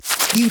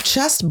You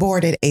just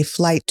boarded a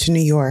flight to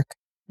New York.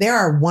 There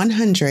are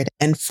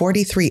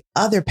 143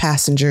 other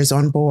passengers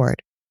on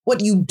board. What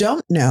you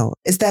don't know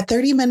is that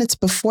 30 minutes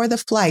before the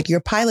flight,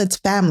 your pilot's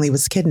family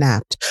was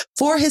kidnapped.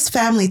 For his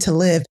family to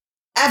live,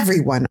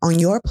 everyone on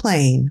your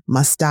plane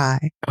must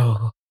die.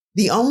 Oh.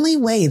 The only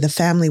way the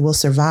family will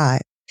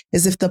survive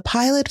is if the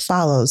pilot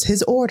follows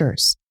his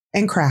orders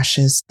and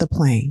crashes the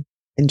plane.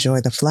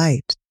 Enjoy the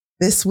flight.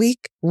 This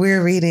week,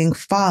 we're reading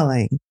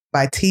Falling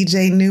by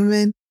T.J.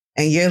 Newman,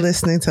 and you're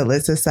listening to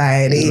Lit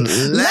Society.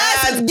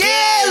 Let's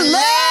get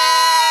lit!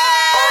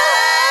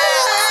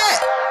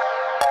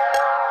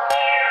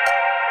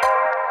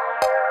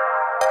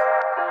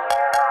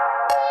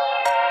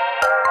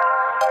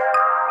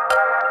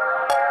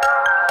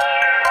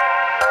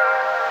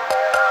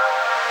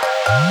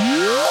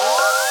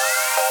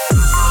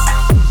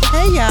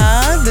 Hey,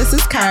 y'all. This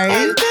is Kari.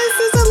 And this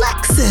is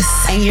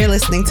Alexis. And you're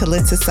listening to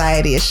Lit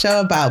Society, a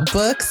show about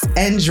books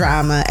and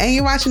drama. And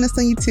you're watching us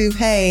on YouTube.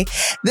 Hey,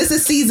 this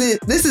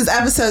is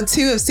episode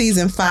 2 of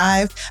season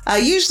 5.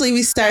 Usually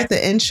we start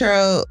the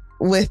intro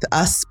with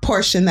a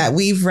portion that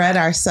we've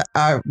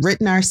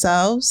written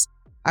ourselves.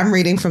 I'm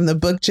reading from the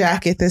book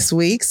jacket this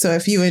week. So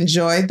if you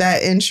enjoyed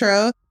that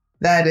intro,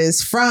 that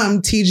is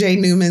from TJ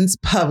Newman's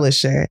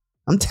publisher.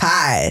 I'm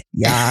tired,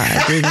 y'all.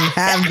 I didn't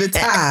have the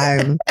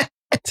time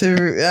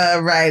to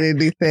write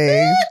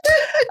anything.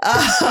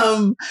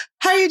 How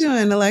are you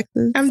doing,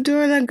 Alexis? I'm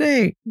doing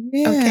good.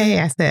 Yeah. Okay,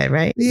 I said,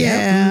 right?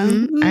 Yeah.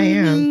 Yep. I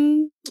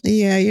am.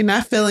 Yeah, you're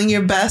not feeling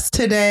your best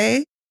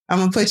today. I'm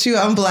going to put you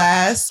on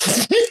blast.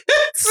 So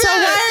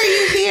why are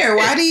you here?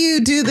 Why do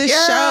you do this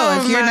show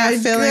if you're not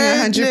feeling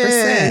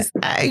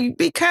 100%?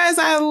 Because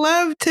I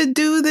love to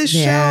do this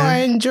show. I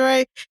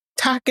enjoy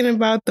talking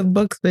about the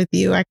books with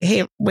you. I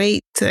can't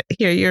wait to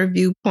hear your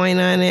viewpoint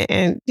on it.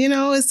 And,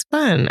 it's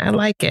fun. I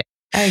like it.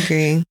 I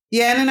agree.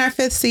 Yeah. And in our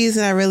 5th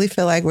season, I really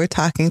feel like we're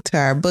talking to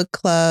our book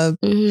club.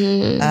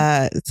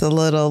 Mm-hmm. It's a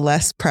little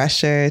less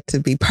pressure to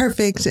be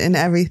perfect in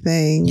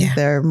everything. Yeah.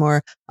 There are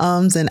more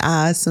ums and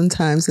ahs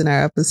sometimes in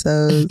our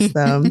episodes.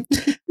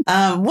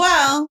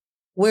 Well,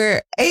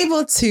 we're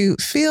able to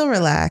feel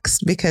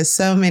relaxed because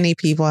so many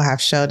people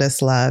have showed us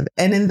love.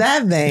 And in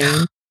that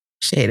vein,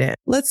 shade it.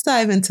 Let's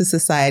dive into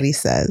Society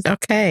Says.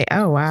 Okay.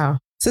 Oh, wow.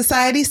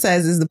 Society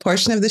Says is the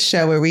portion of the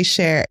show where we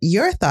share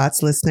your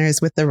thoughts,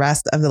 listeners, with the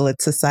rest of the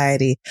Lit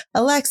Society.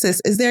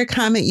 Alexis, is there a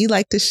comment you'd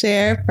like to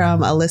share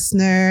from a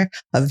listener,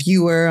 a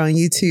viewer on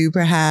YouTube,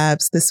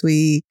 perhaps this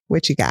week?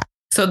 What you got?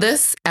 So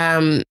this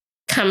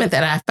comment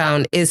that I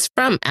found is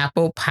from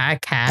Apple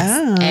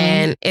Podcasts,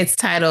 and it's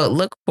titled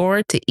 "Look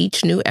Forward to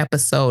Each New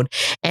Episode,"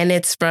 and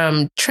it's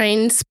from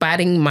Train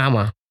Spotting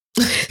Mama.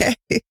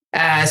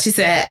 She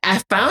said,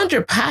 I found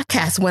your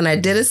podcast when I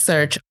did a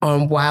search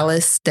on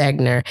Wallace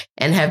Stegner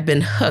and have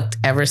been hooked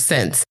ever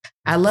since.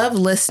 I love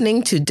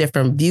listening to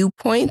different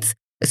points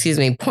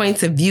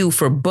of view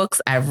for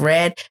books I've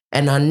read,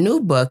 and on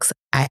new books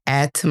I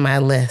add to my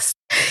list.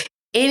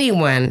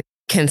 Anyone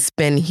can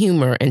spin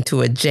humor into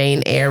a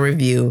Jane Eyre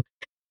review.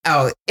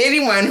 Oh,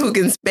 anyone who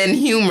can spin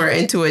humor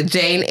into a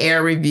Jane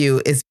Eyre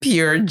review is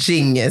pure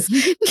genius.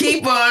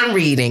 Keep on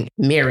reading,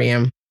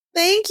 Miriam.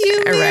 Thank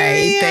you, Miriam. All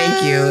right,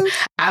 thank you.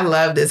 I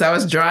love this. I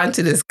was drawn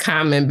to this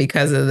comment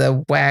because of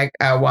the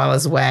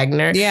Wallace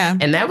Wagner. Yeah.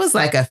 And that was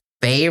like a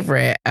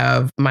favorite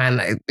of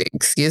mine.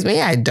 Excuse me,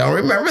 I don't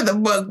remember the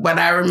book, but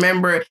I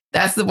remember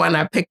that's the one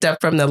I picked up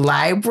from the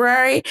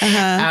library.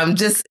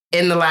 Just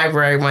in the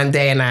library one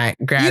day, and I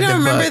grabbed the book. You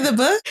don't remember the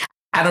book?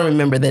 I don't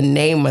remember the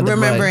name of the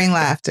Remembering book.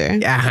 Laughter.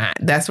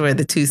 That's where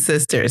the two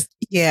sisters.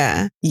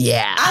 Yeah.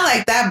 Yeah. I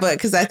like that book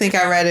because I think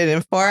I read it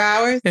in 4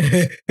 hours.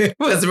 It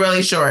was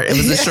really short. It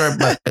was a short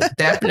book.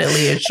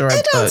 Definitely a short book.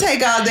 It don't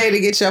take all day to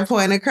get your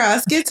point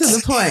across. Get to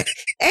the point.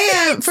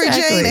 And for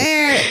Jane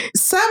Eyre,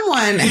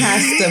 someone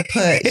has to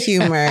put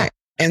humor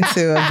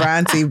into a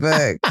Bronte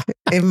book.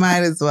 It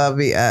might as well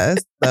be us.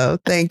 So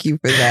thank you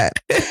for that.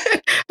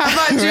 How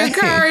about you,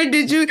 Kari?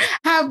 Did you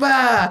have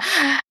a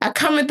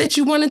comment that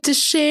you wanted to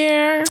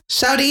share?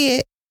 Show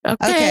did.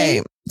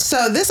 Okay.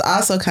 So this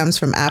also comes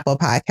from Apple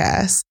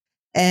Podcasts.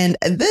 And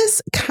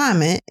this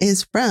comment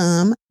is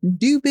from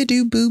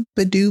Doobadoo Boop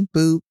Badoo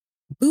Boop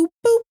Boop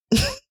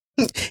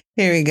Boop.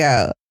 Here we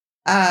go.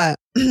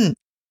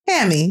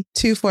 Hammy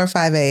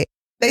 2458.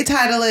 They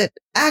title it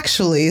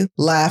Actually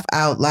Laugh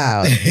Out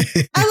Loud.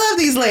 I love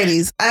these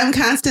ladies. I'm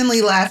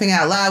constantly laughing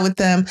out loud with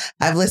them.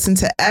 I've listened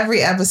to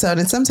every episode,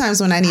 and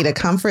sometimes when I need a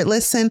comfort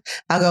listen,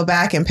 I'll go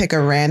back and pick a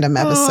random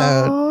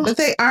episode. Aww. But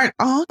they aren't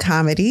all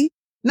comedy.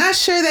 Not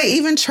sure they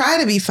even try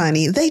to be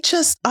funny. They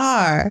just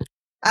are.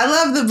 I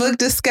love the book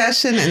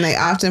discussion, and they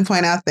often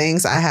point out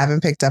things I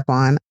haven't picked up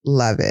on.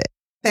 Love it.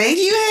 Thank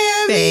you,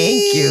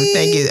 Hammy.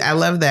 Thank you. I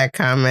love that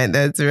comment.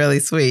 That's really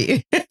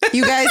sweet.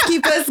 You guys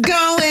keep us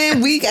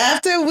going week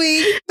after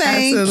week.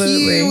 Thank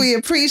you. We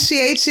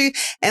appreciate you.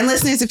 And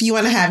listeners, if you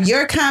want to have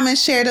your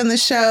comments shared on the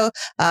show,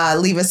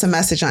 leave us a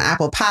message on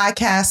Apple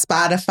Podcasts,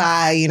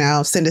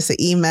 Spotify, send us an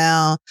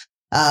email.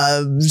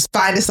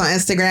 Find us on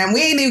Instagram.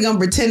 We ain't even gonna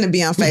pretend to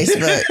be on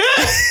Facebook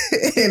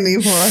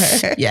anymore.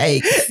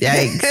 Yikes.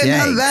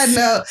 And on that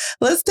note,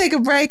 let's take a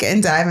break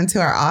and dive into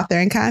our author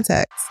and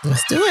context.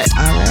 Let's do it.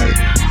 All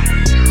right.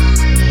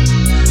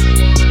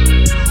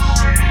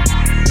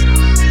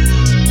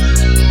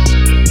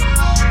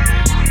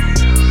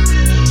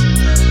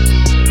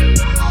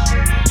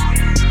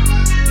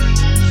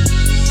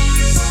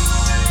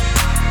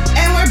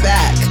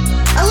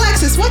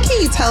 What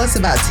can you tell us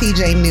about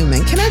TJ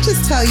Newman? Can I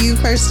just tell you,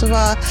 first of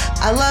all,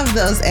 I love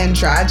those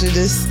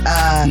androgynous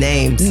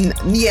names.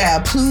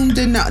 Plume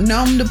de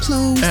Gnome de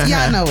Plumes.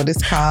 Y'all know what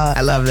it's called.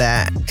 I love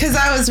that. Because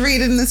I was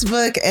reading this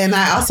book and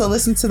I also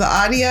listened to the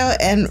audio.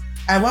 And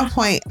at one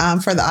point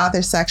for the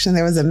author section,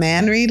 there was a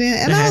man reading.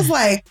 And I was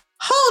like,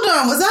 hold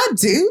on, was I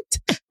duped?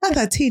 I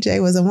thought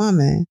TJ was a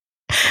woman.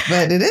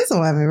 But it is a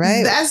woman,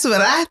 right? That's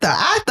what I thought.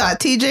 I thought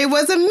TJ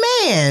was a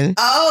man.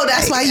 Oh,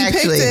 that's why you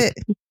picked it.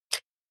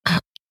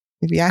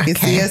 If y'all can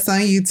see us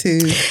on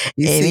YouTube,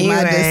 you see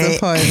my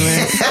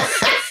disappointment.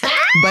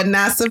 But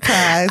not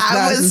surprised.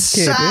 I was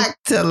shocked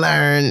to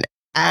learn.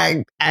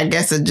 I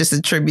guess I just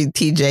attribute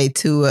TJ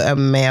to a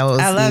male's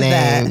name. I love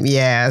that.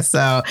 Yeah.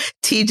 So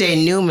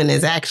TJ Newman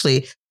is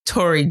actually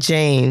Tori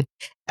Jane,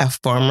 a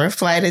former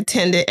flight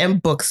attendant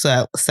and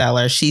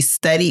bookseller. She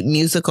studied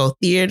musical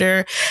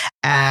theater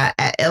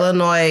at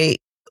Illinois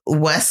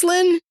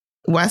Wesleyan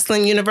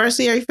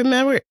University. Are you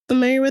familiar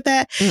with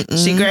that?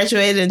 Mm-mm. She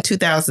graduated in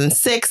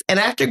 2006. And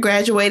after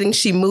graduating,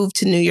 she moved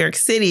to New York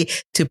City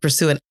to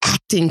pursue an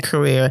acting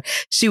career.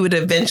 She would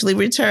eventually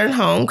return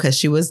home because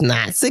she was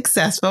not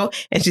successful.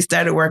 And she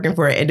started working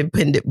for an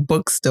independent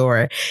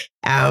bookstore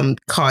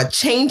called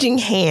Changing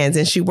Hands.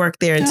 And she worked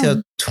there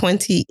until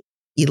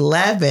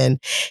 2011.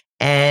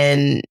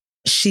 And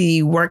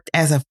she worked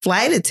as a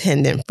flight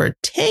attendant for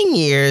 10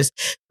 years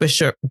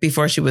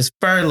before she was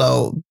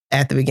furloughed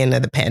at the beginning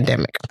of the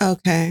pandemic.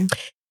 Okay.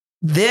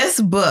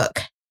 This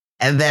book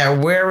that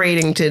we're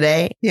reading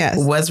today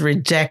was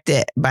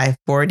rejected by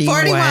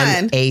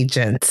 41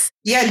 agents.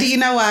 Yeah. Do you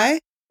know why?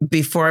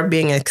 Before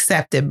being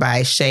accepted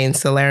by Shane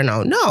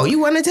Salerno. No, you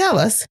want to tell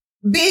us.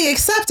 Being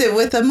accepted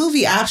with a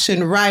movie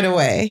option right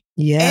away.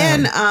 Yeah.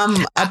 And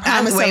a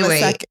promise of a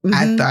second. Mm-hmm.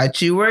 I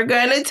thought you were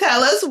going to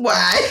tell us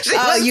why.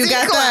 You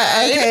got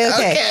that?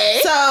 Okay.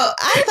 So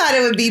I thought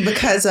it would be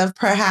because of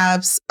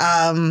perhaps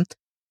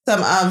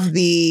some of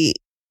the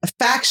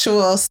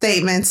factual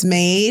statements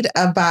made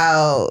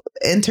about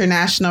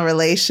international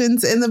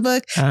relations in the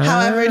book.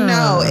 However,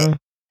 no.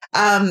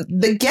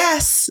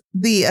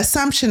 The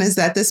assumption is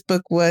that this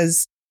book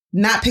was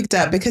not picked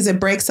up because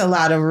it breaks a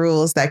lot of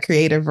rules that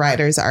creative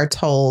writers are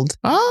told.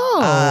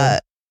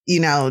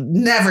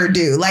 Never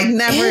do. Like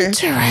never.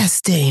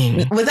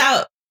 Interesting. We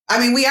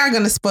are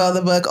going to spoil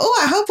the book.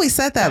 Oh, I hope we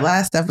said that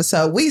last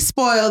episode. We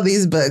spoil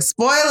these books.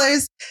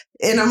 Spoilers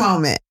in a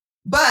moment.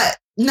 But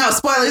no,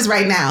 spoilers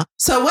right now.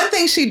 So one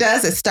thing she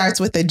does, it starts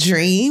with a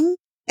dream.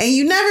 And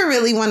you never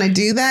really want to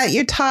do that.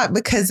 You're taught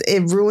because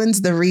it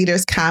ruins the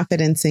reader's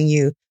confidence in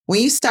you.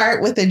 When you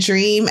start with a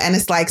dream and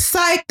it's like,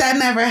 psych, that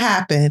never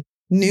happened.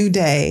 New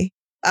day.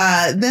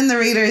 Then the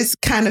readers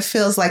kind of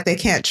feels like they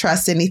can't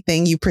trust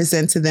anything you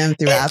present to them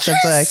throughout the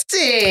book.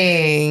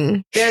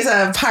 Interesting. There's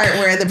a part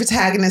where the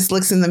protagonist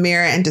looks in the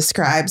mirror and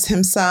describes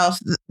himself.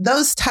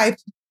 Those type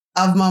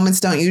of moments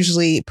don't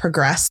usually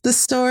progress the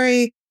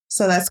story.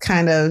 So that's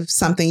kind of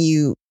something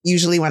you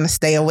usually want to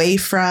stay away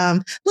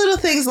from. Little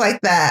things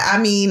like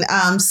that.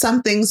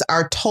 Some things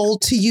are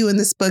told to you in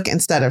this book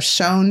instead of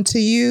shown to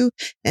you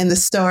in the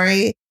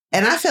story.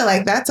 And I feel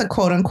like that's a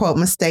quote unquote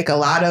mistake a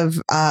lot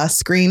of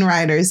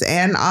screenwriters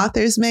and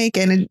authors make.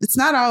 And it's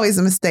not always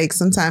a mistake.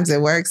 Sometimes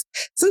it works.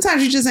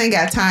 Sometimes you just ain't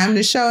got time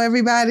to show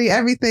everybody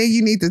everything.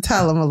 You need to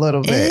tell them a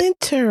little bit.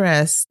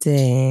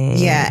 Interesting.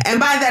 Yeah.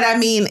 And by that, I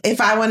mean, if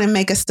I want to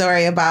make a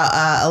story about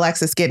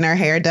Alexis getting her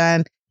hair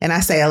done, and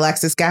I say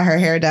Alexis got her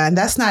hair done,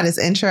 that's not as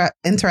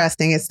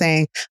interesting as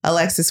saying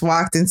Alexis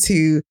walked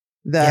into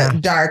the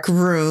dark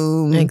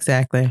room.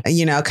 Exactly.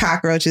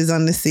 Cockroaches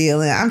on the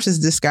ceiling. I'm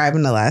just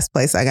describing the last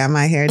place I got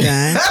my hair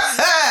done.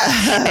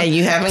 And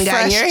you haven't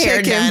gotten your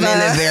hair done in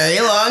a very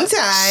long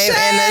time.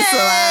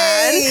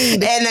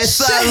 Shade.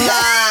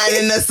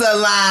 In the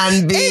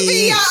salon, B. It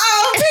be your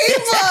own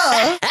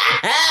people.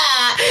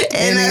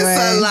 In a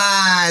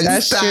salon.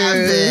 That's Stop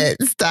true. it.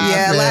 Stop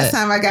it. Last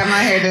time I got my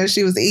hair done,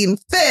 she was eating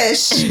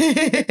fish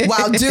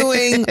while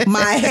doing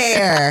my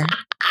hair.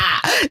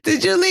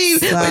 Did you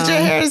leave with your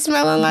hair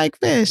smelling like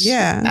fish?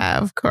 Yeah.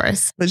 Of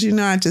course. But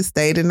I just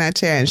stayed in that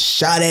chair and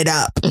shut it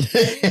up.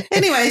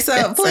 Anyway,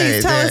 so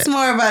please tell us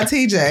more about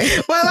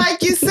TJ. Well,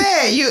 like you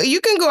said, you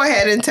can go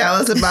ahead and tell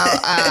us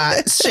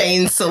about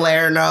Shane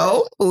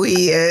Salerno, who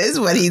he is,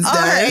 what he's done.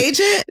 Her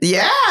agent?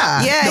 Yeah.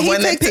 The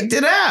one that picked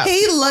it up.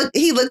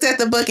 He looked at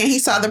the book and he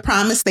saw the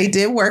promise. They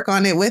did work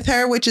on it with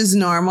her, which is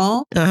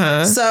normal.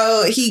 Uh-huh.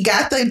 So he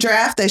got the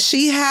draft that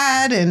she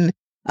had and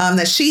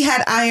that she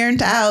had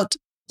ironed out,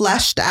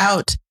 fleshed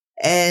out,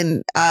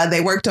 and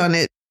they worked on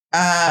it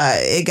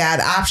It got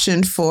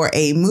optioned for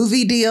a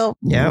movie deal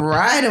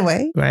right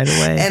away.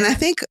 And I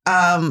think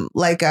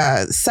like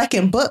a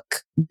second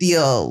book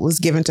deal was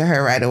given to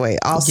her right away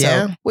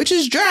also, which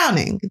is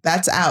Drowning.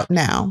 That's out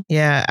now.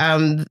 Yeah.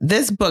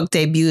 This book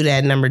debuted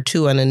at number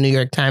 2 on the New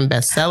York Times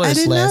bestsellers list. I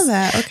didn't know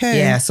that. Okay.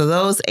 Yeah. So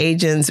those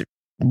agents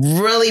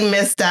really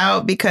missed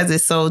out because it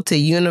sold to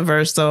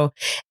Universal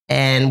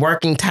and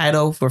working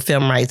title for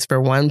film rights for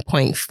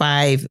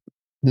 $1.5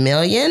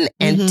 million,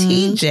 and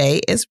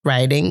TJ is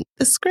writing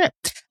the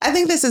script. I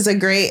think this is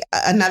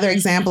another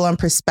example on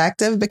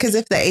perspective, because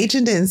if the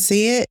agent didn't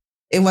see it,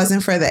 it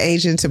wasn't for the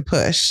agent to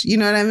push. You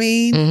know what I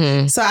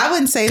mean? So I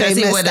wouldn't say they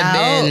missed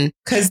out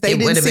because they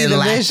didn't see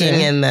the vision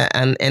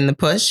in the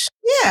push.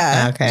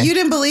 Yeah. Okay. You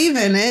didn't believe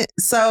in it.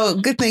 So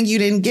good thing you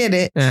didn't get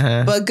it.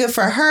 But good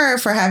for her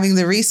for having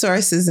the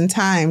resources and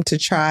time to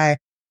try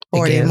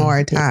 40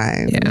 more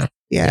times.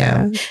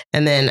 Yeah.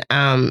 And then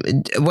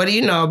what do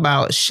you know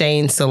about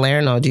Shane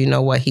Salerno? Do you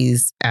know what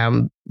he's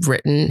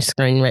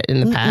screenwritten in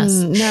the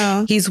past?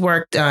 No. He's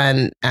worked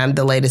on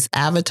the latest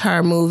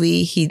Avatar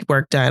movie. He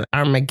worked on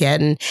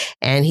Armageddon,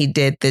 and he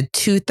did the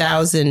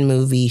 2000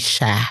 movie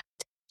Shaft.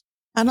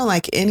 I don't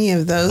like any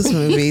of those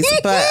movies,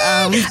 but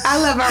I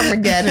love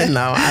Armageddon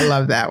though. I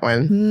love that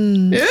one.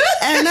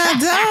 And I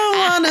don't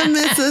want to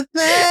miss a thing.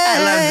 I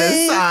love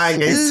this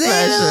song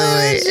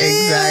especially.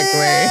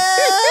 Exactly.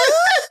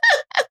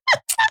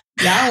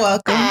 Y'all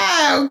welcome.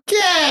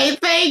 Okay,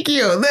 thank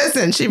you.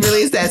 Listen, she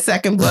released that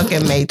second book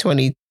in May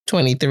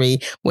 2023,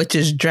 which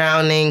is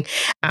Drowning.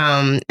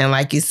 And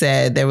like you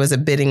said, there was a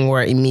bidding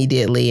war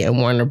immediately, and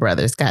Warner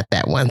Brothers got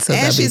that one. So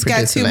and she's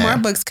got 2 more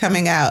books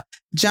coming out,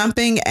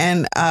 Jumping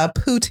and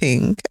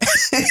Pooting.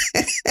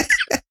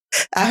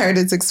 I heard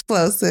it's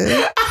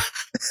explosive.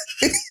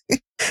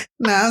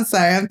 No, I'm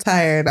sorry. I'm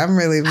tired. I'm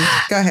really...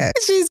 Go ahead.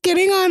 She's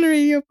getting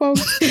ornery, you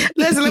folks.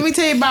 Listen, let me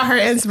tell you about her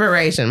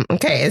inspiration.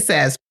 Okay, it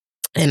says...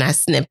 And I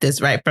snipped this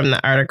right from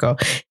the article.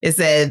 It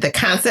said, the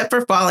concept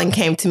for Falling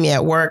came to me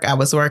at work. I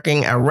was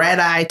working a red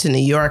eye to New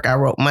York. I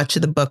wrote much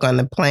of the book on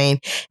the plane,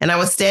 and I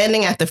was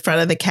standing at the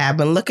front of the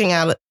cabin looking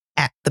out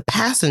at the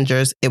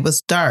passengers. It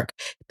was dark.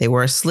 They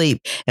were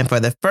asleep. And for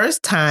the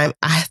first time,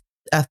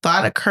 a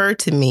thought occurred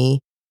to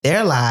me.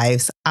 Their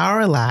lives,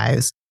 our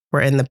lives,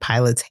 were in the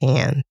pilot's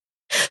hand.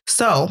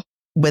 So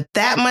with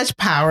that much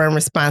power and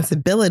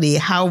responsibility,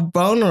 how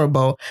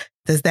vulnerable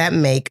does that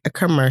make a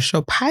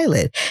commercial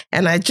pilot?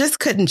 And I just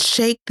couldn't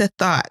shake the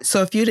thought.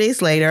 So a few days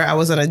later, I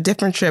was on a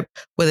different trip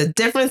with a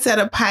different set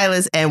of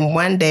pilots. And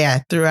one day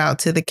I threw out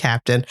to the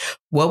captain,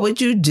 what would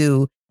you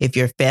do if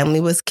your family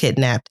was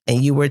kidnapped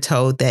and you were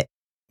told that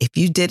if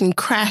you didn't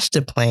crash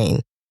the plane,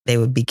 they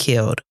would be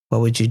killed?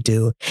 What would you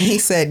do? He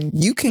said,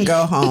 you can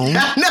go home.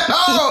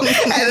 No.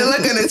 And the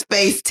look on his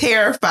face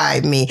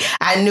terrified me.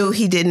 I knew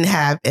he didn't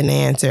have an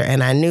answer.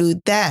 And I knew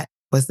that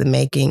was the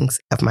makings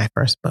of my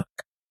first book.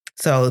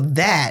 So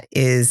that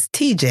is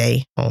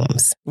TJ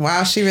Holmes.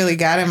 Wow, she really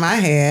got in my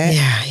head.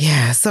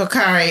 Yeah. So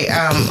Kari,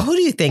 who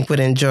do you think would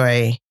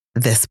enjoy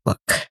this book?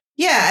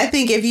 Yeah, I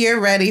think if you're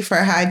ready for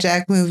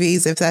hijack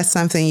movies, if that's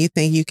something you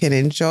think you can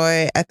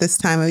enjoy at this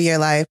time of your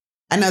life.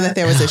 I know that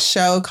there was a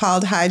show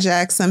called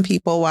Hijack some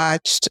people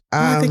watched.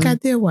 I think I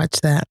did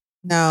watch that.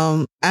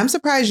 No, I'm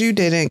surprised you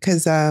didn't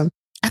because... I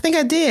think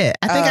I did.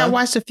 I think I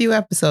watched a few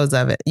episodes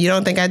of it. You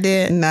don't think I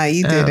did? No,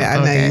 you didn't.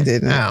 I know you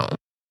didn't. Oh.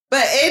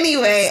 But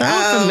anyway.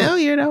 Sounds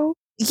familiar though.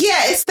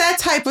 Yeah, it's that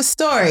type of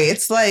story.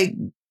 It's like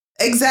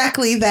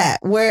exactly that,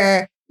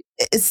 where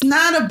it's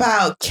not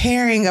about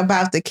caring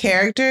about the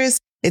characters.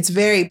 It's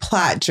very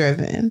plot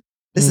driven.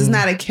 This is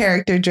not a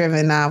character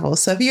driven novel.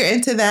 So if you're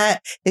into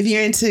that, if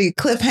you're into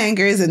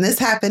cliffhangers and this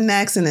happened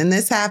next and then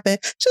this happened,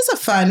 just a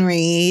fun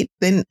read,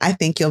 then I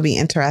think you'll be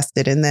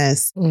interested in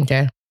this.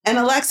 Okay. And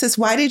Alexis,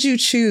 why did you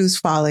choose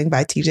Falling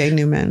by TJ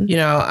Newman? You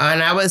know,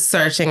 and I was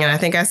searching, and I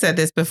think I said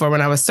this before, when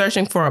I was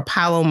searching for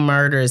Apollo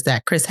Murders,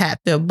 that Chris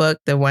Hadfield book,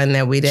 the one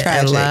that we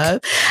didn't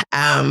love,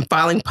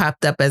 Falling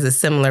popped up as a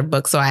similar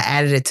book. So I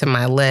added it to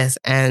my list.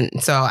 And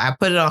so I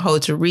put it on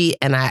hold to read,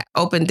 and I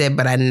opened it,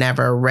 but I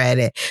never read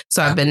it.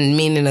 So I've been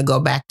meaning to go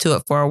back to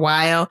it for a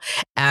while.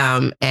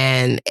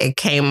 And it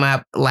came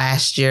up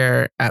last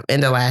year,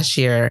 end of last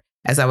year,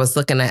 as I was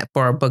looking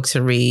for a book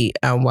to read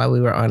while we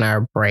were on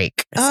our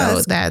break.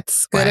 So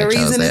that's good a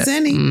reason as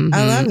any.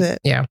 I love it.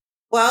 Yeah.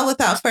 Well,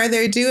 without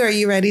further ado, are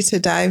you ready to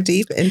dive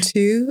deep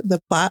into the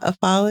plot of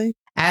Falling?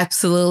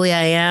 Absolutely,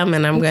 I am.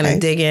 And I'm going to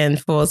dig in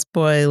full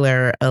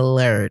spoiler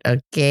alert.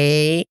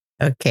 Okay.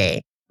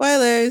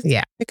 Spoilers.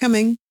 Yeah. They're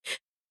coming.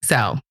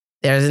 So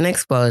there's an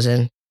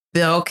explosion.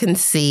 Bill can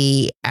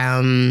see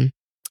the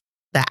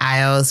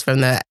aisles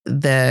from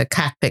the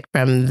cockpit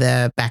from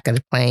the back of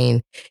the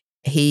plane.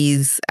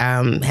 He's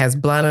has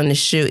blood on his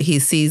shoe. He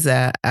sees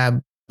a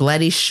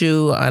bloody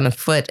shoe on a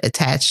foot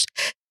attached,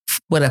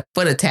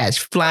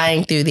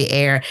 flying through the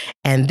air,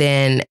 and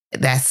then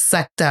that's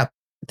sucked up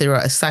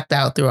sucked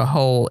out through a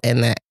hole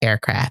in the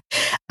aircraft.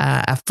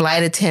 A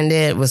flight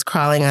attendant was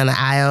crawling on the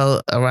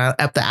aisle,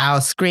 up the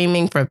aisle,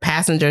 screaming for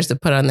passengers to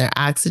put on their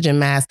oxygen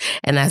masks.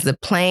 And as the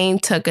plane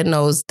took a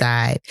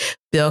nosedive,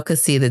 Bill could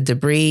see the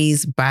debris,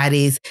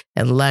 bodies,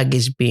 and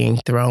luggage being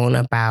thrown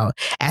about.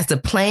 As the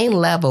plane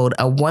leveled,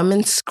 a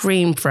woman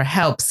screamed for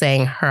help,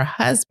 saying her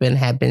husband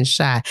had been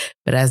shot.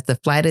 But as the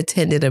flight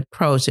attendant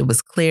approached, it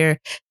was clear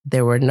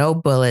there were no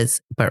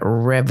bullets, but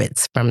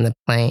rivets from the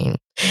plane.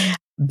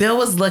 Bill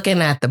was looking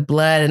at the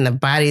blood and the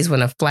bodies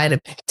when a flight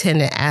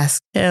attendant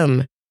asked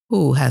him,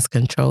 who has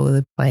control of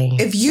the plane?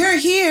 If you're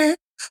here,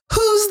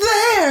 who's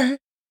there?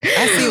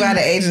 I see why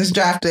the agents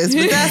dropped this,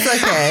 but that's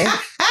okay.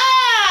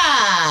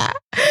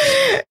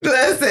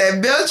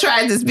 Listen, Bill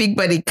tried to speak,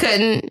 but he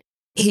couldn't.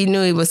 He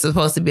knew he was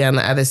supposed to be on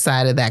the other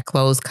side of that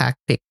closed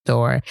cockpit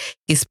door.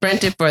 He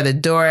sprinted for the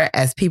door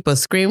as people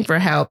screamed for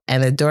help,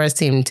 and the door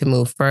seemed to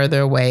move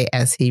further away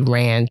as he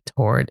ran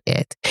toward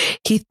it.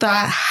 He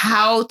thought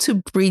how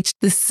to breach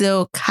the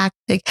sealed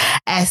cockpit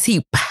as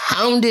he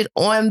pounded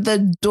on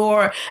the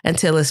door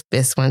until his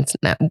fist went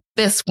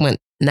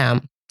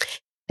numb.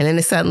 And then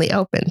it suddenly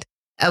opened.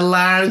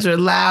 Alarms were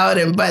loud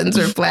and buttons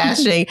were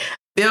flashing.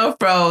 Bill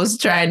froze,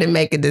 trying to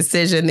make a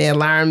decision. The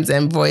alarms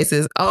and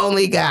voices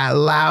only got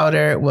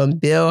louder when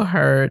Bill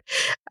heard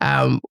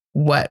from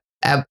the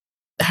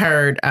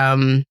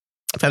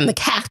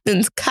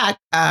captain's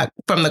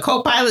from the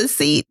co-pilot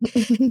seat,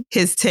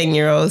 his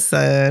 10-year-old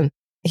son.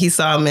 He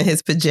saw him in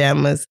his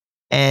pajamas,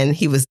 and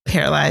he was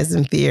paralyzed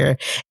in fear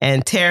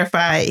and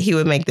terrified he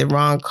would make the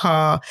wrong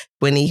call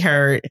when he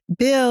heard,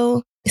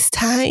 Bill, it's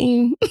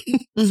time.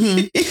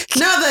 Mm-hmm.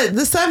 No,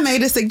 the son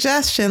made a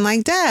suggestion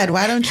like, Dad,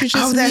 why don't you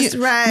just that's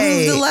right.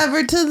 move the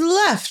lever to the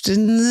left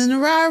and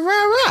then rah,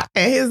 rah, rah.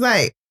 And he's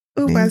like,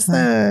 oh, my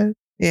son.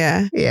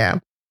 Yeah. Yeah.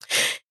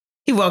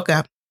 He woke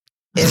up.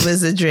 It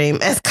was a dream.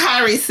 As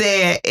Kyrie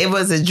said, it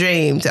was a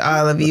dream to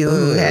all of you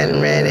who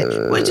hadn't read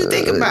it. What'd you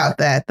think about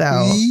that,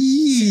 though?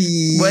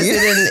 Was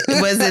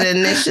it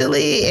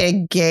initially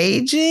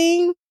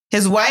engaging?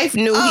 His wife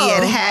knew he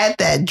had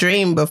that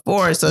dream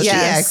before, so she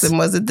asked him,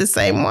 was it the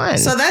same one?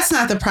 So that's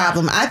not the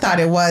problem. I thought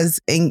it was,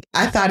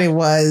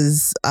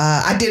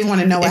 I didn't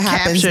want to know what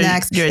happens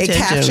next. It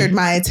captured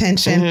my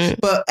attention. Mm-hmm.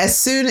 But as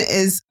soon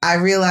as I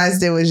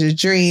realized it was a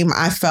dream,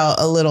 I felt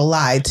a little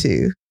lied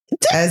to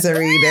as a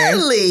reader.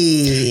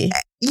 Really?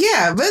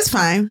 Yeah, but it's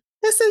fine.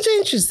 That's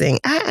interesting.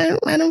 I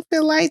don't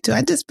feel lied to.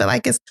 I just feel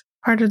like it's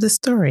part of the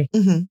story.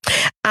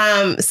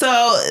 Mm-hmm.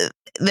 So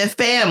the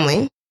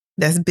family,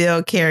 that's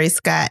Bill, Carrie,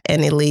 Scott,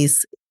 and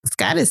Elise.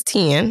 Scott is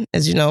 10,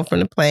 as you know from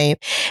the plane,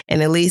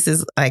 and Elise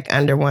is like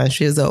under 1.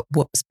 She was a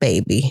whoops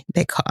baby,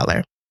 they call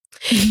her.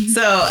 Mm-hmm.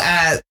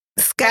 So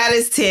Scott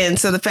is 10,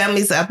 so the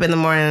family's up in the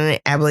morning.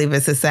 I believe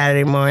it's a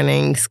Saturday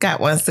morning. Scott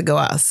wants to go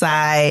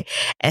outside,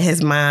 and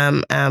his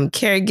mom,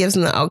 Carrie, gives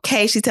him the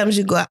okay. She tells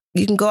him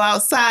you can go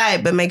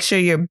outside, but make sure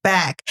you're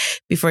back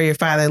before your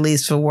father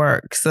leaves for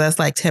work. So that's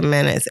like 10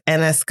 minutes.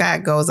 And as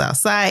Scott goes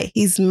outside,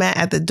 he's met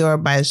at the door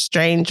by a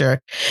stranger,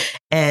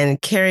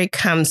 and Carrie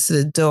comes to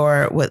the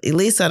door with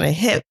Elise on her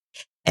hip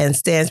and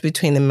stands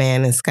between the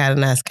man and Scott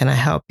and asks, can I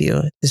help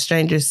you? The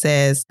stranger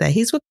says that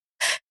he's with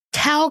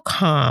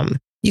Calcom.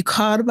 You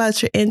called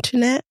about your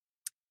internet?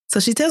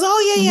 So she tells,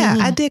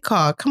 I did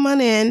call. Come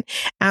on in.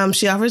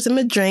 She offers him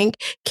a drink.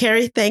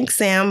 Carrie thanks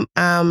Sam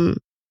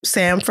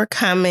for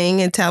coming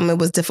and telling him it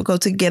was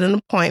difficult to get an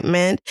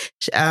appointment.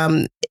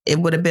 It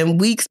would have been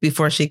weeks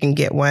before she can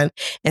get one.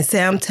 And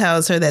Sam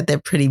tells her that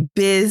they're pretty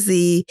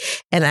busy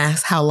and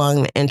asks how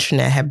long the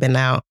internet had been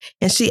out.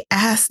 And she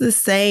asks the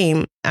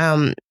same.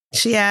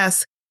 She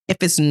asks if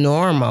it's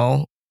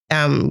normal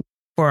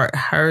for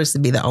hers to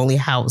be the only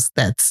house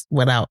that's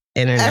without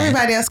internet.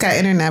 Everybody else got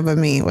internet but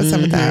me. What's up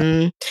with that?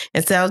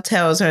 And Sal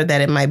tells her that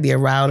it might be a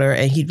router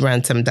and he'd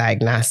run some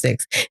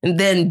diagnostics. And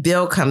then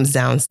Bill comes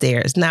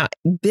downstairs. Now,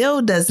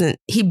 Bill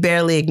he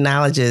barely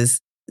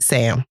acknowledges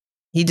Sam.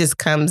 He just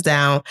comes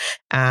down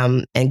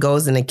and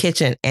goes in the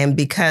kitchen. And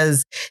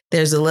because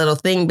there's a little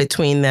thing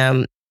between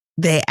them,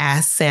 they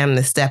ask Sam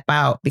to step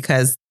out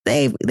because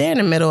they're in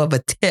the middle of a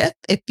tiff,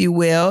 if you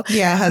will.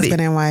 Yeah,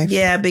 husband and wife.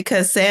 Yeah,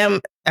 because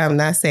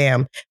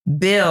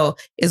Bill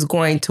is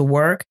going to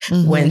work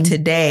when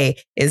today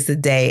is the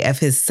day of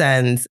his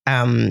son's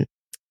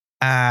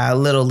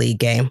Little League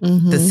game,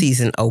 the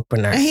season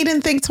opener. And he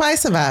didn't think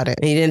twice about it.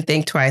 He didn't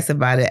think twice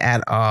about it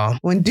at all.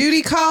 When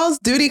duty calls,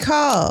 duty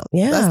calls.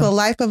 Yeah. That's the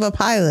life of a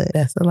pilot.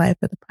 That's the life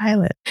of the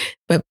pilot.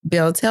 But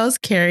Bill tells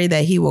Carrie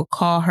that he will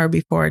call her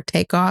before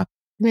takeoff,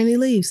 and then he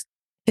leaves.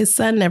 His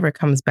son never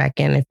comes back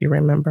in, if you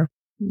remember.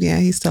 Yeah,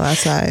 he's still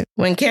outside.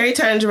 When Carrie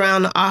turns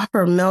around to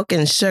offer milk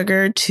and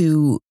sugar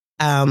to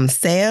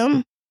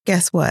Sam,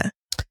 guess what?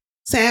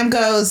 Sam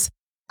goes,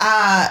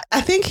 I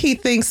think he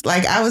thinks,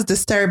 like, I was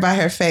disturbed by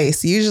her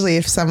face. Usually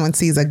if someone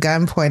sees a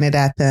gun pointed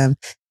at them,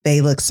 they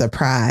look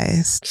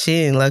surprised. She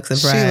didn't look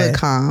surprised. She looked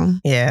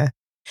calm. Yeah.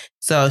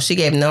 So she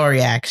gave no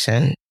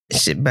reaction,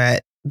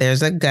 but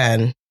there's a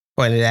gun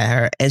pointed at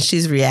her and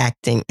she's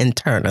reacting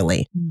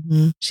internally.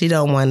 She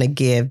don't want to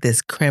give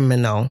this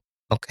criminal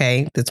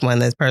Okay. This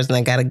person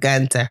that got a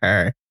gun to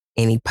her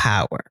any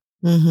power.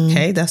 Mm-hmm.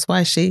 Okay. That's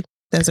why she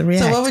doesn't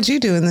react. So what would you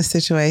do in this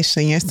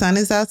situation? Your son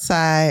is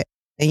outside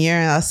and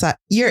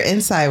you're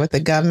inside with the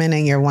gunman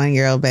and your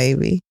 1-year-old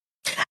baby.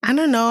 I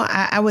don't know.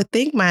 I would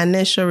think my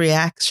initial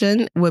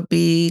reaction would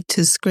be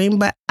to scream,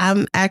 but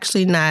I'm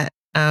actually not.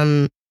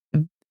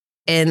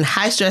 In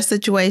high stress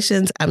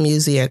situations, I'm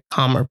usually a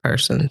calmer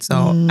person.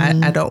 So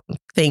I don't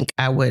think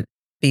I would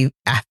be.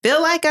 I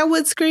feel like I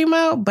would scream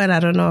out, but I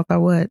don't know if I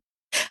would.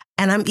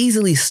 And I'm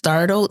easily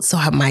startled, so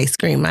I might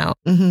scream out.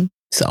 Mm-hmm.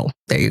 So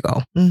there you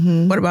go.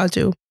 Mm-hmm. What about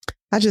you?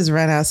 I just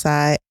run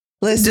outside.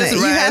 Listen,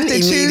 you have to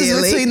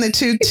choose between the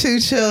two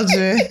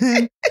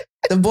children.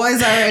 The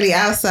boy's already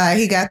outside.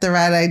 He got the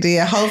right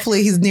idea.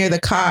 Hopefully he's near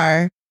the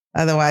car.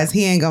 Otherwise,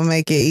 he ain't going to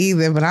make it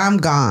either, but I'm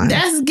gone.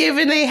 That's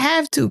given they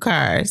have 2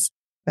 cars.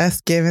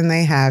 That's given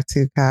they have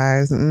 2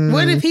 cars.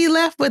 What if he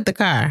left with the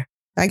car?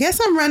 I guess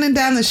I'm running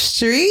down the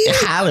street.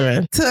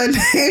 Hollering. To a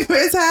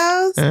neighbor's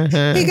house.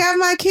 Uh-huh. He got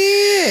my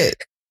kid.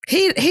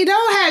 He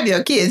don't have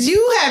your kids.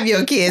 You have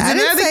your kids.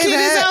 Another kid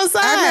is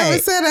outside. I never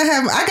said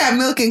I got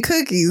milk and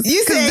cookies.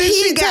 You said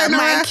he got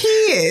my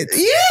kids.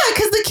 Yeah,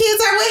 because the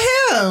kids are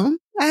with him.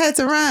 I had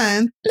to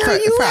run. No,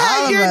 you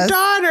have your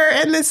daughter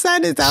and the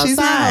son is outside. She's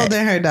not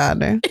holding her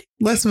daughter.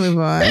 Let's move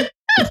on.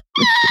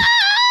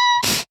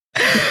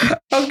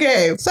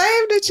 Okay.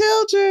 Save the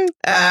children.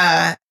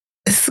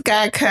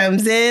 Scott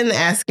comes in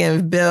asking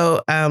if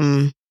Bill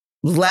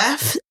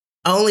left,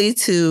 only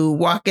to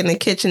walk in the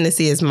kitchen to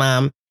see his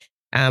mom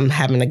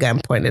having a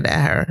gun pointed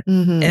at her.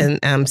 Mm-hmm.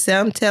 And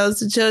Sam tells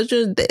her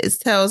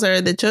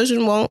the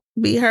children won't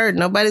be hurt.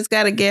 Nobody's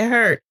got to get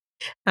hurt.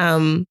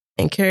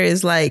 And Carrie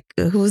is like,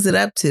 who's it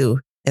up to?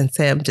 And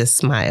Sam just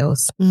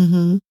smiles.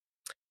 Mm-hmm.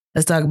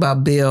 Let's talk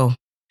about Bill.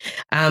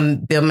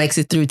 Bill makes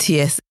it through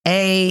TSA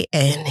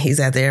and he's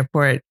at the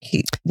airport.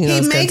 He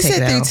makes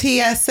it through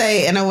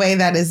TSA in a way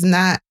that is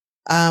not,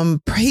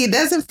 he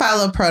doesn't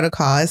follow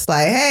protocol. It's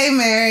like, hey,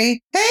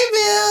 Mary. Hey,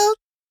 Bill.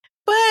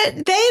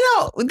 But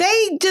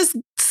they just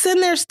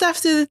send their stuff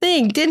through the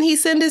thing. Didn't he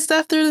send his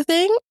stuff through the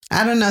thing?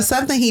 I don't know.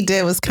 Something he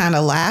did was kind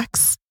of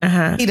lax.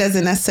 Uh-huh. He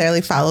doesn't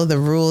necessarily follow the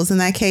rules in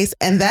that case.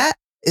 And that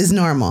is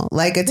normal.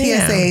 Like a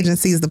TSA agent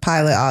sees the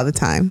pilot all the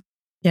time.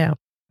 Yeah.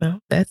 Well,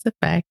 that's a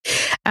fact.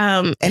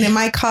 And it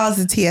might cause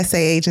the TSA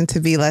agent to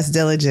be less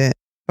diligent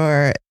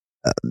for,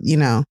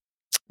 the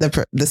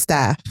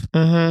staff.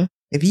 Mm-hmm.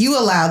 If you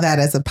allow that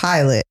as a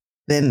pilot,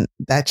 then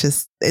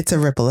it's a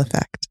ripple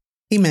effect.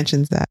 He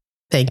mentions that.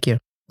 Thank you.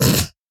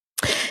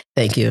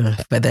 Thank you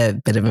for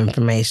that bit of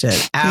information.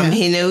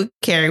 He knew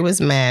Carrie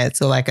was mad.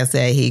 So like I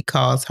said, he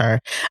calls her.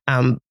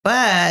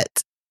 But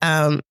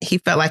he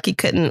felt like he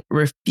couldn't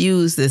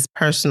refuse this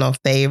personal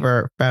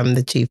favor from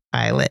the chief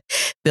pilot.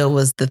 Bill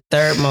was the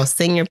 3rd most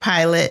senior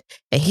pilot,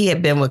 and he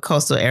had been with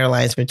Coastal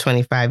Airlines for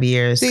 25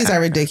 years. These are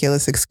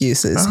ridiculous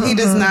excuses. Uh-huh. He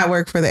does not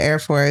work for the Air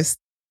Force.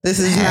 This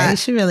is not.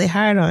 She's really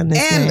hard on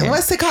this. And man.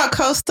 What's it called?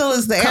 Coastal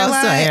is the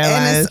airline.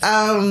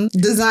 And it's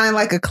designed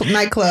like a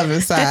nightclub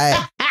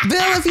inside.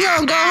 Bill, if you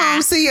don't go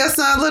home, see your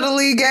son Little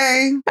League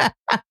game.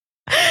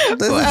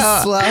 This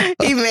is slow.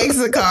 He makes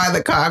the call.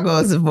 The call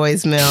goes to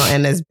voicemail.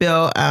 And as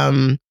Bill,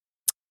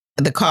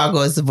 the call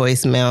goes to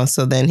voicemail.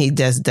 So then he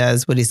just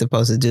does what he's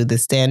supposed to do, the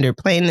standard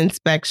plane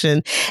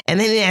inspection.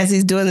 And then as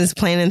he's doing this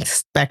plane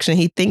inspection,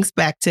 he thinks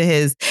back to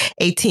his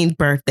 18th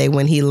birthday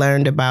when he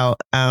learned about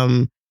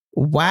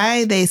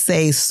why they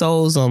say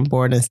souls on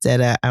board instead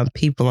of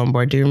people on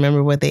board. Do you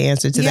remember what the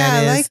answer to that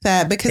is? Yeah, I like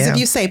that. Because if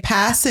you say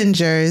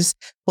passengers,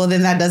 well,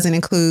 then that doesn't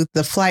include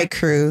the flight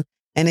crew.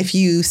 And if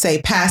you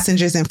say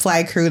passengers and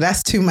flight crew,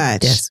 that's too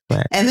much. Yes,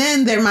 right. And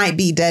then there might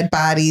be dead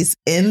bodies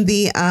in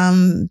the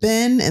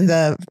bin, in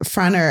the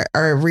front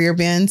or rear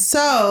bin.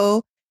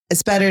 So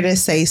it's better to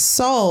say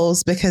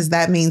souls because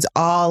that means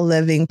all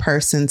living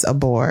persons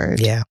aboard.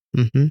 Yeah.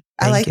 Mm-hmm.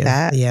 I like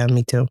that. Yeah,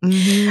 me too.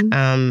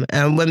 Mm-hmm.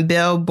 And when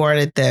Bill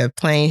boarded the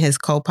plane, his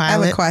co-pilot.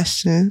 I have a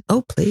question.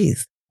 Oh,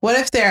 please. What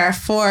if there are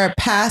 4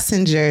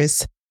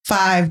 passengers,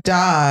 5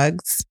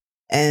 dogs,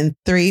 and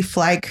 3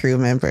 flight crew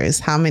members?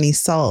 How many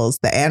souls?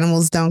 The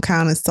animals don't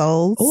count as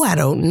souls? Oh, I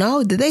don't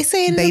know. Did they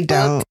say it in the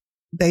book?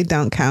 They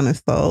don't count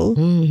as souls.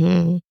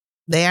 Mm-hmm.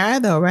 They are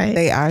though, right?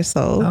 They are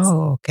souls.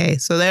 Oh, okay.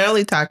 So they're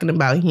only talking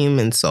about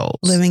human souls.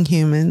 Living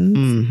humans.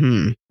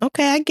 Mm-hmm.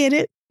 Okay, I get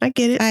it.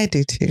 I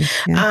do too.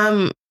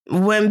 Yeah.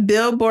 When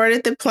Bill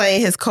boarded the plane,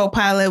 his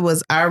co-pilot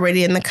was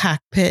already in the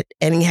cockpit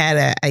and he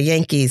had a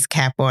Yankees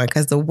cap on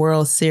because the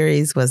World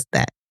Series was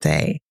that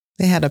day.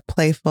 They had a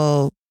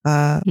playful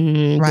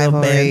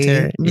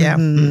rivalry. Yeah.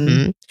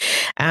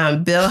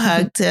 Mm-hmm. Bill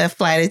hugged a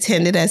flight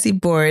attendant as he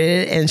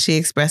boarded and she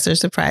expressed her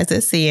surprise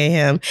at seeing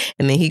him.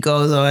 And then he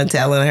goes on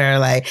telling her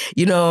like,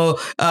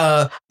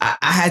 I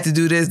had to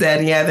do this, that,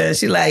 and the other. And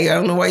she's like, I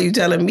don't know why you're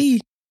telling me.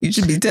 You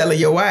should be telling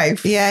your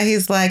wife. Yeah,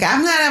 he's like,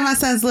 I'm not at my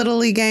son's Little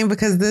League game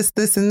because this,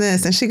 and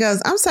this. And she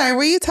goes, I'm sorry,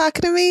 were you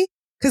talking to me?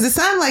 Because it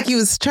sounded like you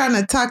was trying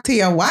to talk to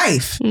your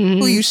wife,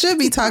 who you should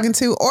be talking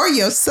to, or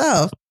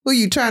yourself. Who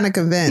you trying to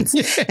convince?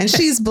 And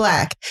she's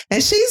black.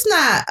 And she's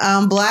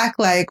not black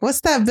like,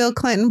 what's that Bill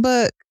Clinton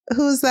book?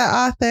 Who's that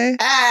author?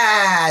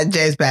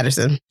 James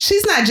Patterson.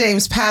 She's not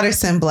James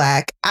Patterson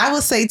black. I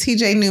will say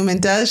TJ Newman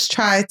does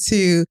try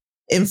to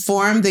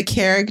inform the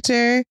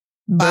character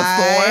by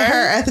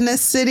her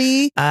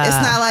ethnicity. It's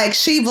not like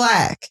she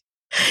black.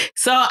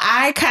 So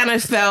I kind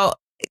of felt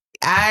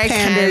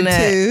pandered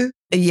to.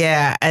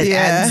 Yeah,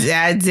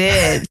 I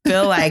did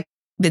feel like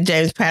the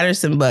James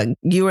Patterson book.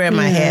 You were in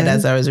my head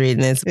as I was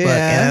reading this book,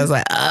 and I was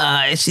like,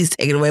 she's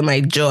taking away my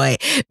joy.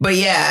 But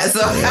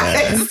so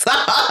I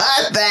saw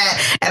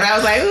that, and I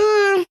was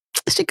like,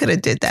 she could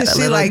have did that a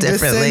little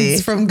differently.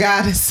 Descends from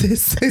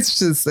goddesses.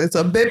 It's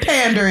a bit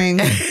pandering.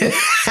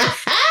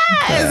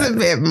 It's a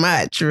bit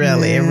much,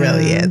 really. It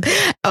really is.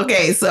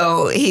 Okay,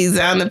 so he's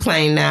on the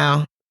plane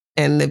now,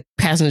 and the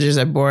passengers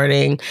are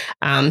boarding.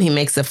 He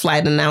makes a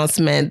flight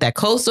announcement that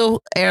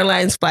Coastal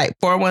Airlines Flight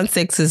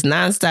 416 is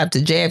nonstop to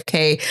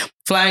JFK.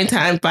 Flying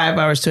time, 5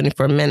 hours,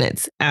 24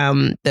 minutes.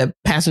 The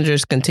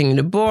passengers continue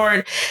to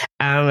board.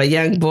 A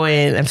young boy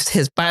and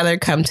his father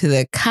come to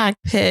the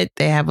cockpit.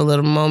 They have a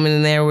little moment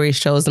in there where he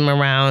shows them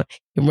around.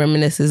 He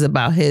reminisces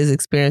about his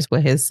experience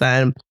with his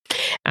son.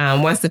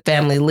 Once the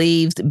family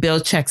leaves, Bill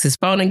checks his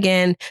phone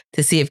again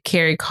to see if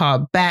Carrie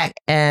called back,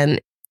 and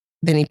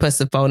then he puts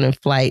the phone in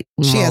flight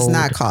mode. She has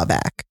not called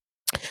back.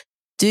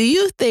 Do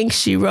you think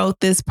she wrote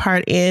this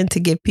part in to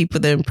give people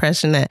the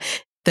impression that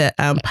the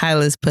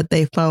pilots put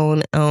their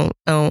phone on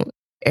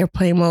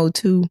airplane mode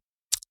too?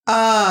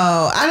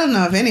 Oh, I don't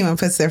know if anyone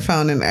puts their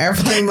phone in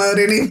airplane mode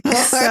anymore.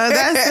 So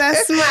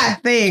that's my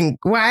thing.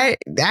 Why?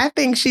 I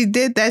think she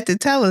did that to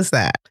tell us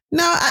that.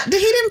 No, he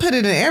didn't put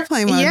it in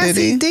airplane mode, yes,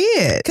 did he? Yes, he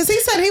did. Because he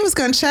said he was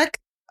going to check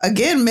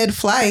again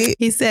mid-flight.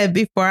 He said,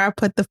 before I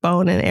put the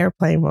phone in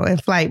airplane mode, in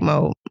flight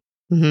mode.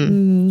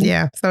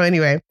 Yeah. So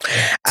anyway,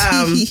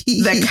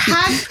 the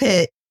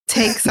cockpit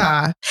takes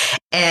off,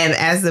 and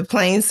as the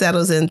plane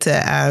settles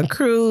into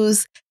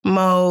cruise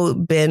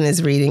mode, Ben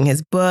is reading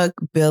his book.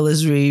 Bill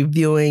is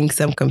reviewing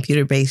some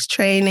computer-based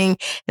training,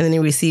 and then he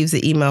receives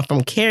an email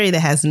from Carrie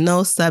that has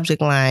no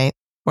subject line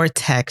or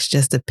text,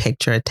 just a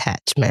picture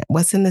attachment.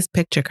 What's in this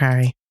picture,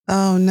 Kari?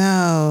 Oh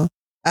no,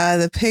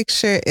 the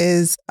picture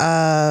is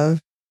of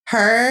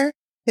her,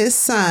 his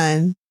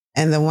son,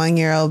 and the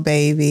 1-year-old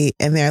baby,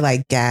 and they're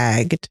like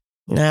gagged.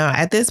 No,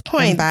 at this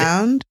point,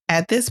 bound.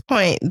 At this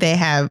point, they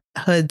have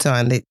hoods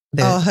on.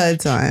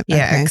 Hoods on.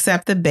 Yeah, okay.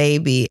 Except the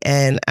baby,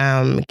 and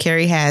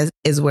Carrie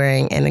is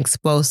wearing an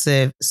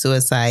explosive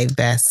suicide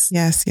vest.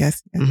 Yes.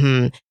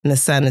 Mm-hmm. And the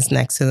son is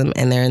next to them,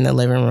 and they're in the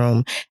living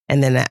room.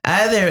 And then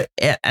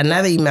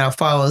another email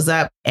follows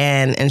up,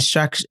 and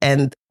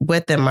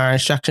with them are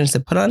instructions to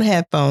put on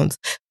headphones,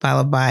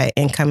 followed by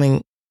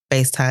incoming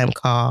FaceTime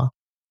call.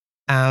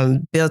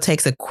 Bill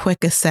takes a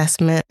quick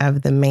assessment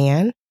of the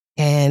man,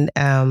 and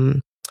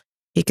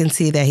he can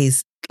see that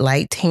he's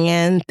light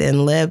tan,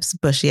 thin lips,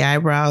 bushy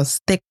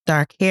eyebrows, thick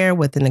dark hair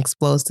with an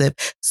explosive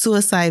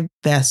suicide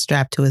vest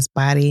strapped to his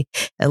body.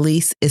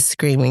 Elise is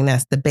screaming.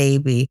 That's the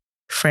baby,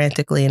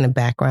 frantically in the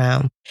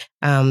background.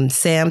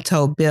 Sam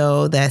told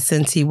Bill that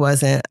since he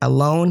wasn't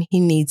alone, he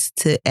needs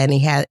to, and he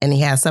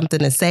has something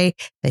to say,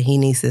 that he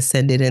needs to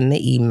send it in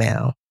the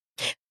email.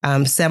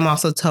 Sam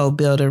also told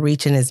Bill to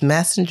reach in his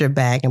messenger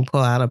bag and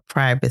pull out a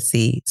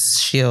privacy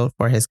shield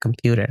for his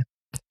computer.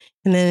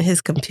 And then his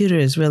computer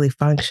is really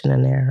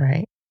functioning there,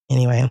 right?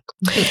 Anyway,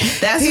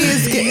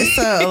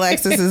 so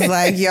Alexis is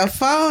like, your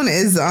phone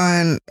is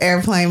on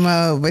airplane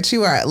mode, but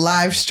you are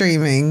live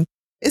streaming.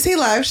 Is he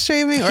live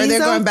streaming, or they're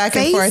going back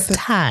and forth?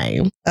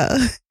 FaceTime.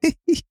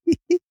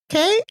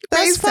 Okay,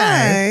 that's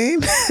fine.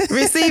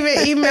 Receiving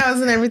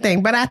emails and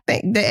everything, but I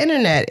think the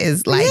internet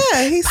is like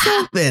he's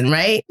popping,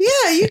 right?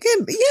 Yeah, you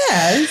can.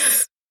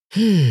 Yes.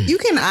 You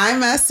can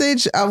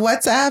iMessage,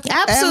 WhatsApp,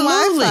 and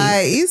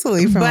Wi-Fi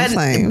easily from a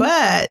plane.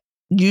 But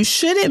you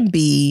shouldn't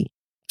be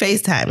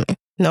FaceTiming.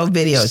 No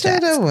video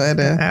chat. Shoulda,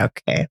 woulda.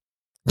 Okay.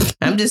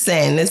 I'm just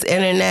saying, this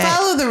internet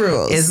follow the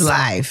rules. Is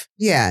live.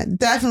 Yeah,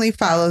 definitely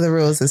follow the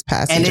rules as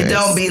passengers. And it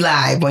don't be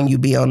live when you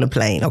be on the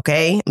plane,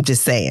 okay? I'm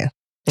just saying.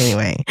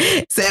 Anyway,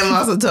 Sam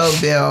also told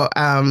Bill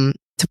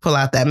to pull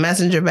out that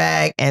messenger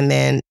bag, and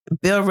then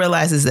Bill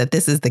realizes that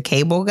this is the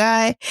cable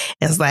guy,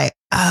 and it's like,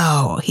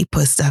 oh, he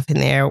put stuff in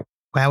there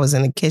while I was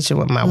in the kitchen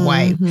with my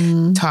wife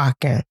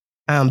talking.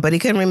 But he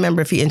couldn't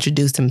remember if he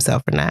introduced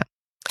himself or not.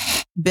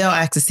 Bill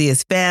asked to see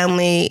his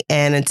family,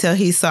 and until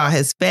he saw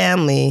his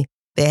family,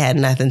 they had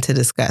nothing to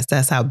discuss.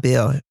 That's how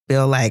Bill,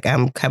 like,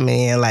 I'm coming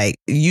in, like,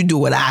 you do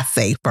what I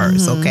say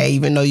first, okay?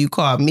 Even though you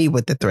called me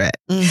with the threat,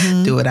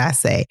 do what I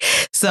say.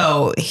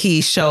 So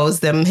he shows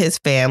them his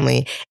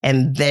family,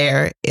 and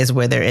there is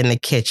where they're in the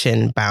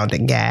kitchen, bound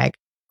and gagged,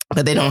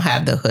 but they don't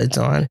have the hoods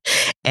on.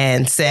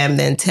 And Sam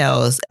then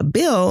tells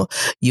Bill,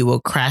 you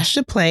will crash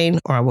the plane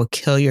or I will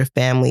kill your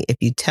family. If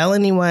you tell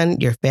anyone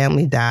your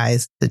family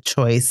dies, the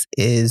choice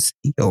is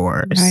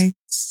yours. Right.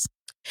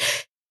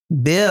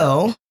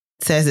 Bill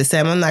says to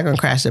Sam, I'm not going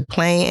to crash the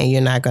plane and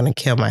you're not going to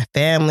kill my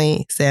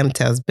family. Sam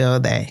tells Bill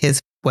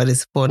that what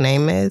his full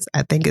name is,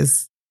 I think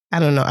is I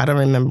don't know. I don't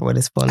remember what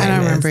his full name is. I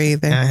don't remember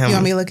either. You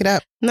want me to look it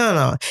up?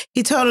 No.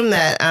 He told him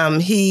that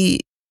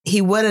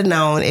he would have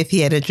known if he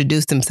had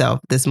introduced himself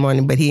this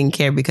morning, but he didn't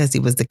care because he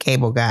was the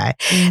cable guy.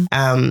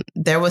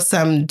 There was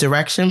some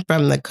direction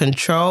from the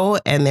control,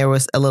 and there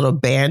was a little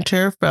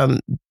banter from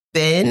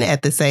Ben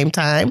at the same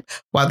time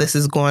while this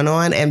is going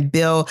on, and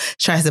Bill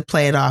tries to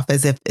play it off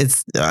as if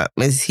it's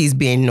as he's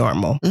being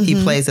normal. He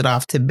plays it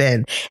off to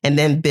Ben, and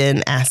then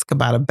Ben asks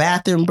about a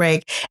bathroom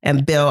break,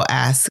 and Ben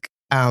asks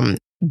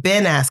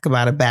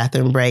about a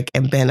bathroom break,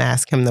 and Ben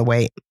asks him to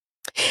wait.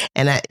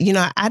 And I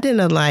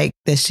didn't like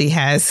that she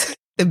has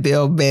the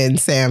Bill, Ben,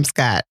 Sam,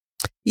 Scott.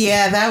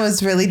 Yeah, that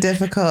was really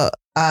difficult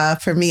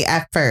for me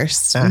at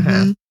first. Out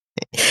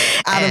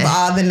of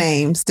all the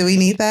names, do we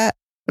need that?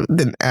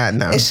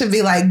 No. It should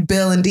be like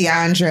Bill and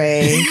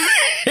DeAndre.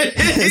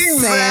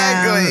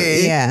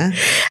 Exactly. Sam.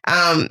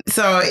 Yeah.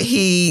 So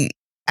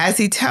as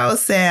he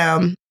tells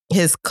Sam,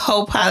 his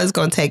co-pilot's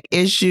going to take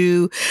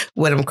issue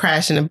with him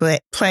crashing a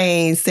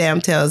plane.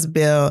 Sam tells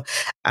Bill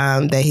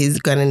that he's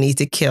going to need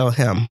to kill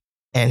him.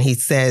 And he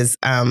says,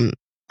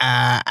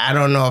 I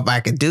don't know if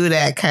I could do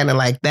that, kind of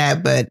like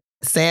that. But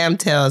Sam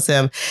tells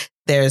him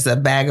there's a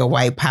bag of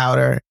white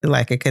powder,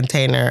 like a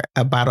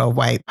bottle of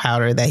white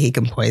powder that he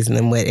can poison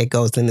him with. It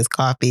goes in his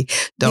coffee.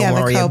 Don't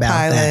worry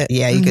about that.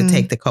 Yeah, you can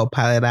take the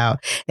co-pilot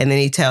out. And then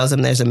he tells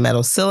him there's a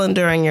metal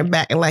cylinder on your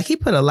back. And like he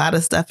put a lot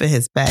of stuff in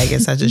his bag in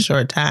such a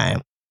short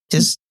time.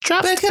 Just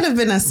drop it. But it could have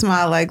been a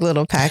small, like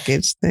little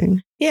package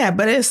thing. Yeah,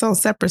 but it's on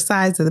separate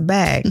sides of the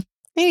bag.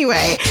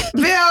 Anyway,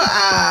 Bill,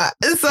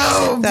 that's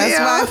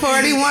why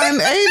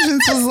 41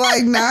 agents was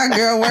like, nah,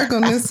 girl, work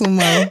on this one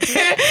more.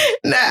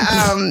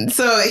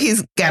 So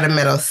he's got a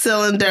metal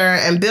cylinder,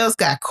 and Bill's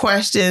got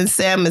questions.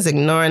 Sam is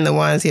ignoring the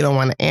ones he don't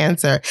want to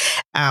answer.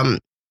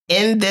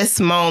 In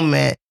this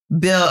moment,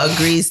 Bill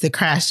agrees to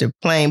crash the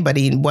plane, but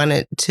he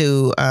wanted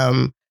to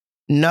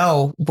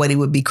know what he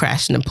would be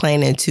crashing the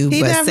plane into.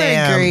 He but never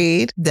Sam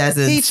agreed.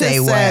 Doesn't he say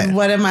just what. Said,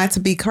 what am I to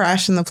be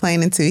crashing the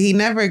plane into? He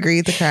never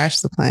agreed to crash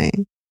the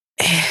plane.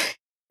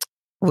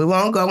 We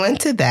won't go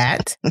into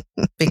that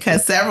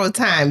because several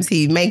times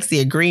he makes the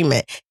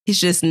agreement.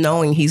 He's just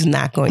knowing he's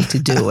not going to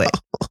do it.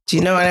 Do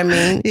you know what I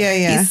mean?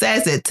 Yeah. He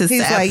says it to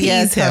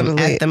appease him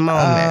at the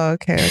moment. Oh,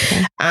 okay.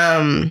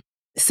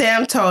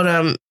 Sam told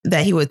him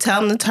that he would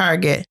tell him the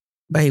target,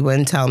 but he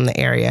wouldn't tell him the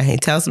area. He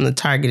tells him the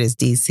target is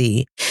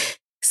DC.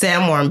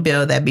 Sam warned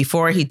Bill that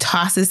before he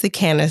tosses the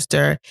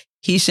canister,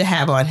 he should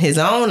have on his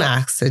own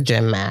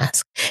oxygen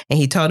mask. And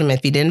he told him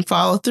if he didn't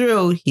follow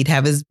through, he'd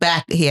have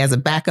he has a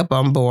backup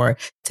on board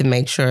to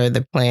make sure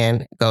the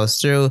plan goes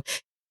through.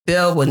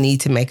 Bill will need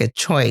to make a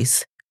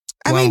choice.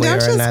 Don't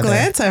just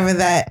glance over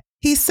that.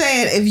 He's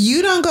saying, if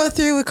you don't go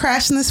through with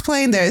crashing this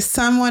plane, there's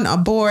someone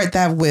aboard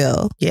that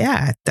will.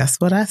 Yeah,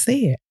 that's what I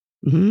said.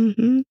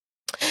 Mm-hmm.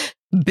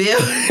 Bill,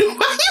 why are you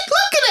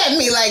looking at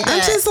me like that? I'm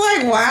just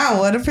like, wow,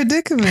 what a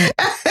predicament.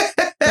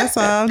 That's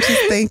all I'm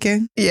just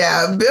thinking.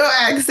 Yeah, Bill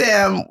asked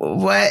Sam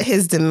what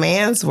his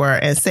demands were,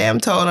 and Sam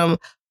told him,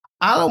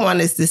 all I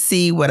want is to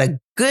see what a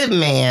good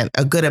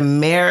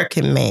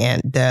American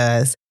man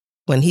does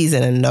when he's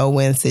in a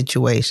no-win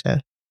situation.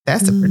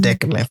 That's a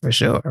predicament for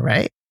sure,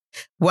 right?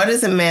 What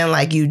does a man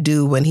like you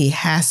do when he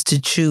has to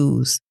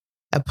choose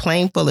a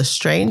plane full of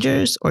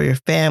strangers or your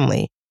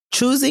family?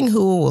 Choosing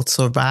who will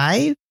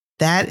survive,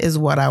 that is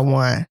what I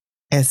want.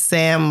 And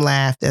Sam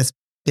laughed as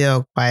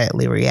Bill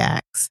quietly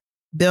reacts.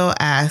 Bill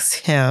asks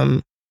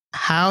him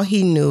how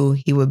he knew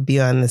he would be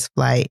on this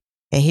flight,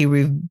 and he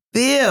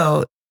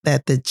revealed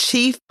that the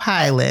chief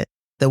pilot,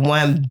 the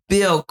one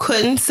Bill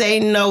couldn't say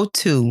no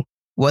to,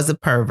 was a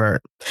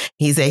pervert.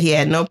 He said he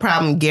had no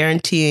problem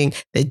guaranteeing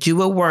that you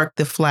would work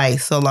the flight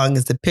so long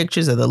as the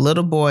pictures of the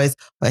little boys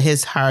on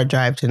his hard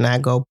drive did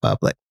not go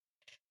public.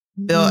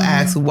 Bill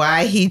asked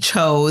why he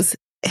chose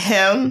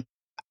him,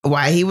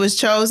 why he was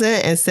chosen,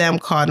 and Sam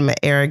called him an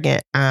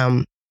arrogant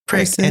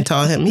prick and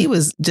told him he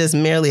was just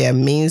merely a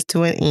means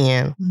to an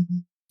end.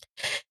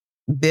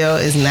 Bill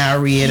is now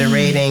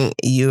reiterating,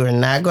 you are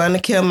not going to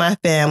kill my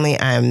family.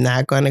 I am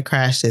not going to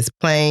crash this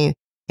plane.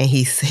 And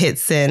he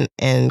hits send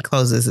and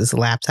closes his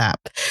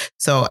laptop.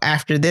 So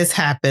after this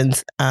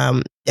happens,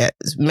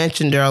 it's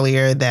mentioned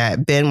earlier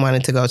that Ben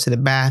wanted to go to the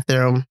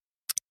bathroom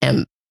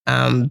and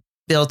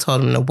Bill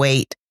told him to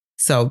wait.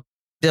 So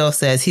Bill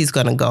says he's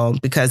going to go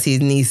because he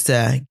needs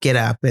to get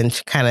up and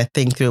kind of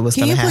think through what's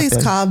going to happen. Can you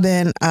please call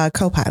Ben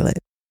co-pilot?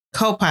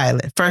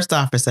 Co-pilot, first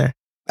officer.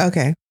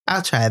 Okay.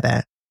 I'll try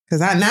that.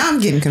 Because now I'm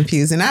getting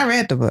confused and I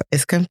read the book.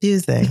 It's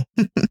confusing.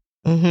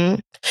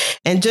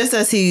 And just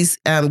as he's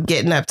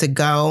getting up to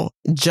go,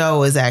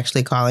 Joe is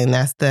actually calling.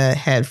 That's the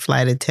head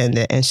flight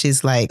attendant. And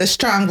she's like... The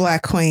strong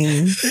Black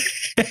queen.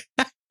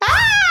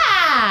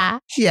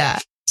 Yeah.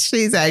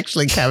 She's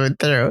actually coming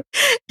through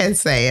and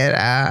saying,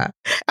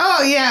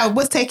 oh, yeah,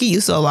 what's taking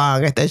you so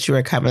long? I thought you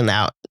were coming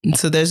out. And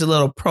so there's a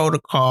little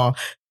protocol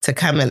to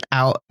coming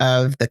out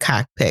of the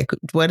cockpit.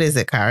 What is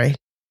it, Kari?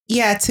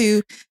 Yeah,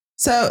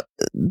 So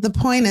the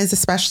point is,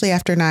 especially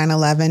after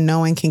 9/11, no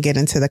one can get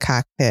into the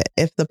cockpit.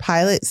 If the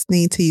pilots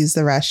need to use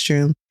the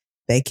restroom,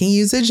 they can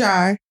use a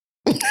jar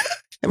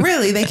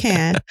Really, they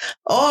can.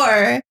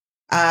 Or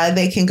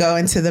they can go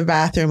into the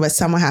bathroom, but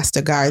someone has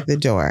to guard the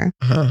door.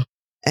 Uh-huh.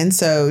 And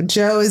so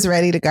Joe is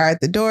ready to guard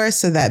the door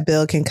so that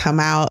Bill can come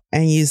out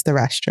and use the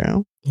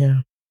restroom.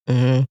 Yeah.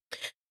 Mm-hmm.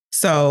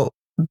 So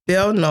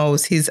Bill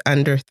knows he's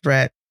under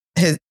threat.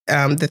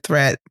 The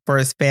threat for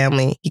his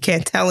family. He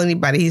can't tell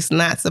anybody. He's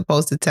not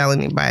supposed to tell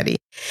anybody.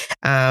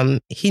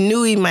 He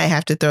knew he might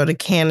have to throw the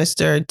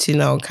canister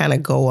to, kind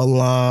of go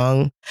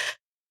along.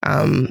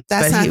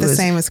 That's not the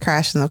same as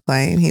crashing the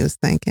plane, he was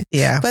thinking.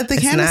 Yeah. But the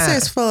canister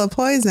is full of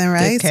poison,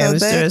 right? The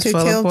canister is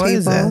full of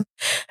poison.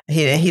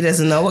 He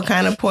doesn't know what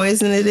kind of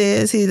poison it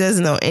is. He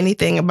doesn't know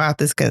anything about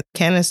this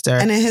canister.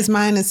 And in his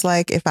mind, it's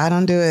like, if I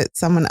don't do it,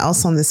 someone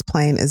else on this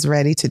plane is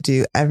ready to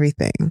do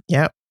everything.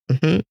 Yep.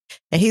 Mm-hmm.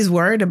 And he's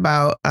worried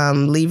about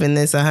leaving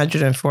this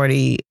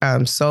 140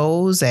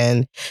 souls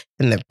and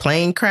the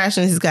plane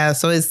crashing.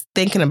 So he's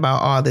thinking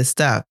about all this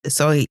stuff.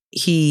 So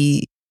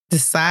he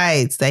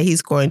decides that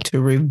he's going to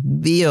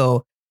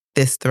reveal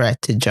this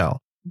threat to Joe.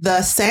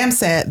 Sam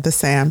said,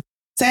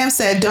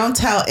 don't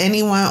tell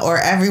anyone or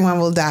everyone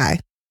will die.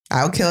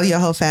 I'll kill your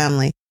whole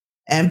family.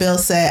 And Bill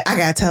said, I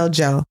got to tell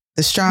Joe,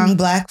 the strong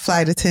black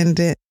flight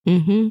attendant.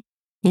 Mm-hmm.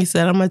 He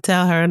said, I'm going to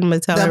tell her. And I'm going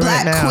to tell her right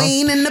now. The black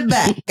queen in the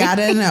back.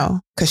 Gotta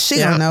know. Because she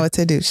don't know what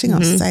to do. She going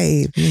to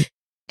save me.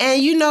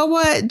 And you know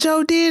what?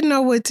 Joe did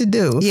know what to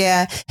do.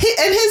 Yeah.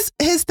 And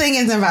his thing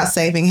isn't about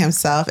saving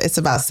himself. It's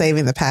about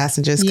saving the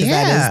passengers because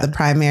that is the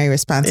primary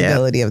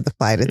responsibility of the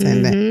flight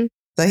attendant. Mm-hmm.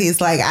 So he's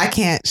like, I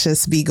can't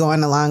just be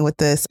going along with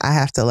this. I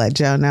have to let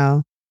Joe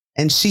know.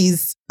 And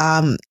she's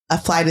a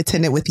flight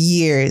attendant with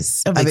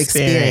years of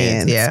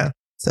experience. Yeah.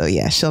 So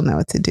yeah, she'll know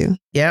what to do.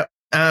 Yep.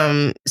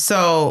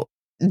 So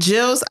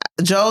Joe's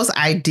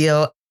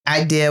idea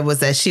was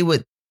that she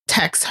would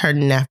text her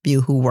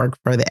nephew who worked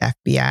for the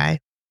FBI.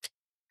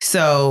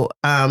 So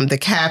the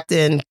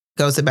captain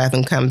goes to the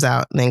bathroom, comes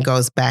out, and then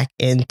goes back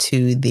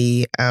into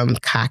the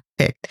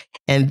cockpit.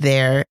 And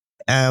there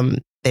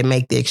they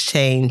make the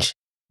exchange.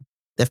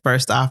 The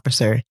first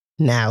officer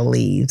now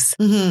leaves.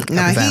 Mm-hmm.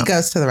 Now he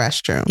goes to the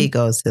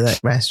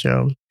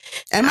restroom.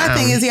 And my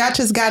thing is, y'all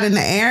just got in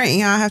the air and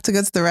y'all have to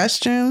go to the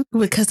restroom?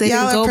 Because they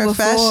y'all didn't go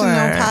professional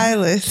before.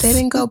 pilots. They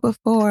didn't go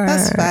before.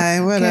 That's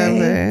fine, whatever.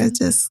 Okay? It's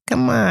just,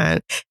 come on.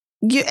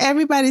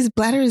 Everybody's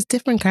bladder is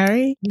different,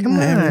 Curry. Come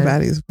on.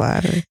 Everybody's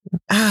bladder.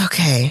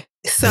 Okay.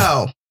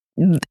 So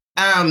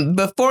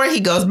before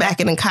he goes back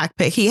in the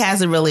cockpit, he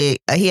has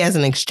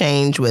an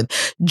exchange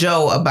with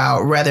Joe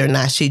about whether or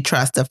not she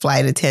trusts the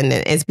flight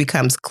attendant. It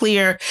becomes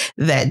clear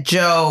that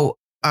Joe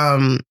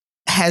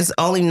has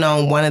only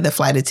known one of the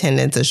flight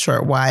attendants a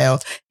short while,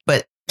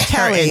 but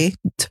Kelly, her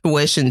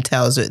intuition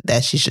tells her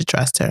that she should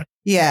trust her.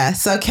 Yeah.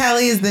 So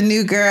Kelly is the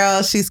new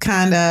girl. She's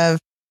kind of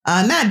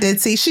not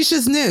ditzy. She's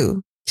just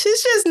new.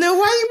 She's just new.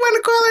 Why you want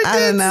to call her ditzy? I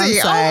don't know. I'm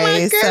sorry. Oh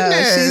my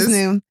goodness. So she's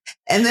new.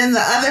 And then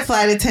the other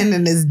flight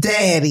attendant is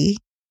Daddy.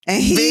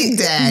 And Big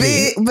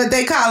Daddy. But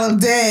they call him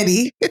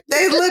Daddy.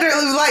 They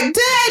literally like,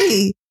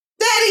 Daddy,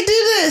 do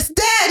this.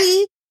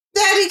 Daddy,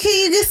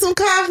 can you get some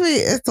coffee?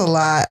 It's a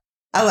lot.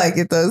 I like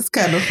it though. It's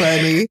kind of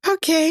funny.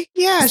 Okay.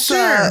 Yeah, so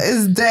sure.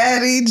 It's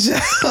Daddy,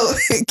 Joe,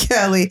 and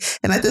Kelly.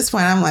 And at this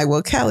point, I'm like,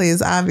 well, Kelly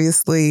is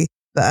obviously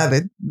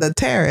the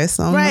terrorist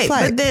on the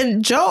flight. But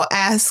then Joe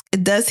asks,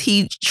 does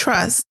he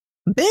trust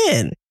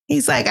Ben?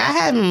 He's like, I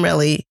haven't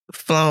really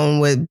flown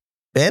with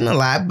Ben a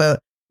lot,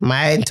 but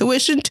my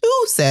intuition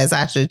too says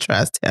I should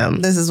trust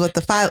him. This is what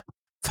the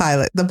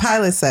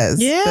pilot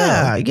says.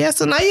 Yeah. Bill. Yeah.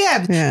 So now you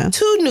have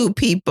two new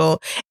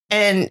people.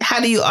 And how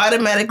do you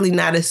automatically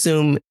not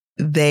assume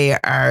they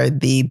are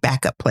the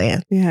backup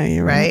plan? Yeah,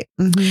 you're right.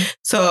 Mm-hmm.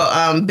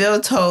 So Bill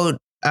told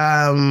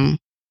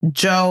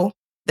Joe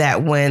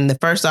that when the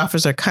first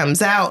officer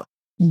comes out,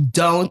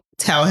 don't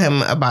tell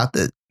him about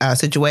the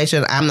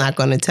situation. I'm not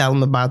going to tell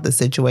him about the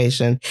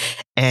situation.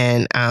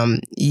 And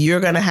you're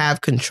going to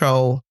have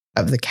control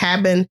of the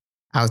cabin.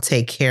 I'll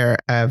take care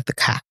of the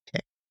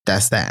cockpit.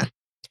 That's that.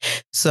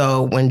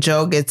 So when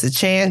Joe gets a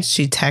chance,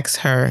 she texts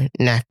her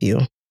nephew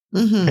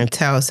and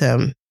tells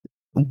him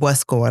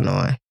what's going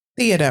on.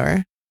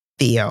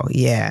 Theo,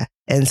 yeah.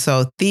 And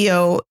so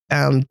Theo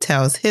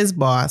tells his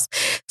boss.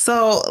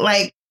 So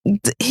like,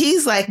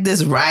 he's like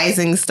this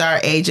rising star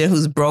agent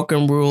who's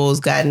broken rules,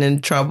 gotten in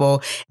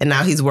trouble, and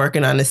now he's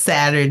working on a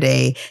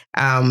Saturday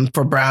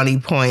for brownie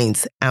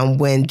points.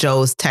 When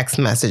Joe's text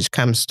message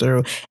comes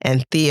through,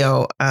 and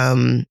Theo,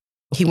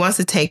 he wants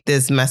to take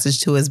this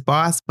message to his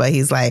boss, but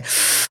he's like,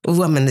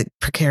 "Ooh, I'm in a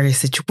precarious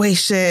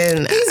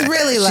situation." He's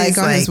really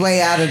on his way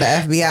out of the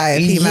FBI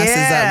if he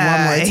messes up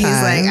one more time.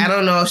 He's like, I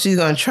don't know if she's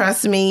gonna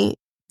trust me.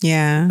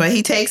 Yeah, but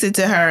he takes it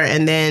to her,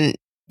 and then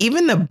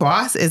even the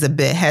boss is a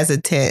bit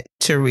hesitant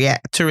to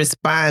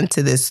respond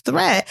to this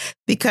threat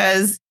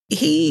because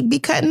he be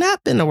cutting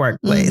up in the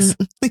workplace.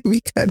 He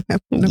be cutting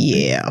up.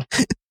 Yeah.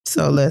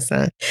 So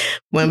listen,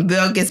 when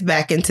Bill gets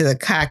back into the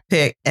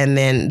cockpit and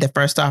then the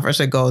first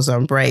officer goes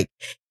on break,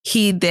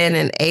 he then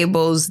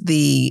enables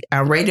the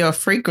radio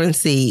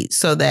frequency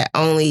so that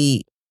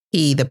only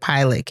he, the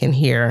pilot, can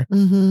hear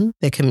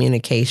the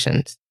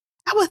communications.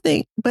 I would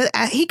think, but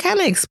he kind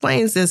of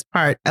explains this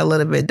part a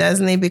little bit,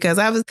 doesn't he? Because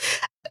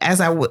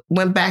as I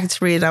went back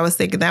to read it, I was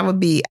thinking that would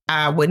be,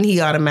 wouldn't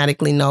he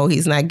automatically know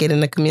he's not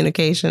getting the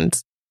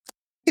communications?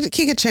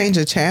 He could change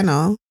the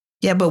channel.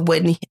 Yeah, but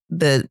wouldn't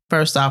the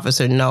first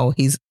officer know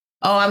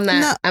I'm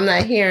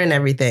not hearing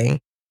everything.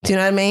 Do you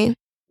know what I mean?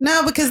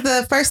 No, because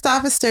the first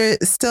officer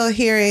is still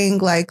hearing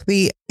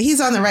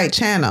he's on the right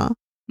channel.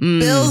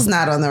 Bill's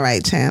not on the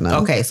right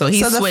channel. Okay, so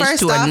he switched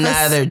to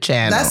another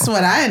channel. That's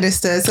what I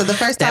understood. So the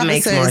first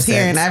officer is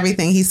hearing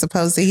everything he's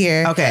supposed to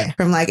hear. Okay.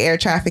 From air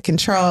traffic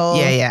control.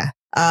 Yeah.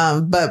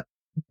 But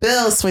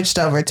Bill switched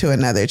over to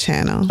another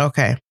channel.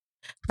 Okay.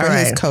 For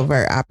his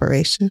covert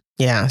operation.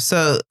 Yeah.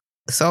 So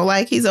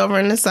he's over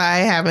on the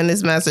side having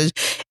his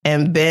message,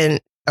 and Ben,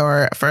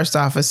 or first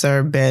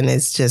officer Ben,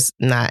 is just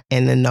not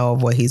in the know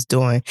of what he's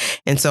doing.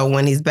 And so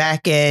when he's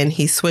back in,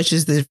 he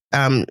switches the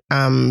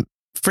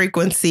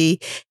frequency,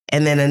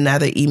 and then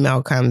another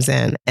email comes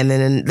in. And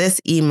then this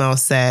email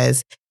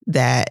says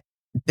that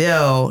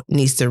Bill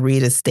needs to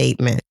read a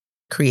statement,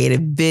 create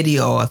a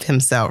video of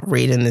himself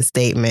reading the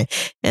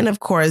statement. And of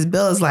course,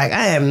 Bill is like,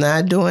 I am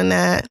not doing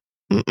that.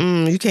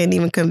 You can't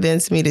even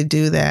convince me to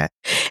do that.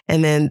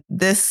 And then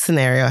this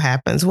scenario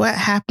happens. What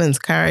happens,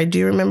 Kari? Do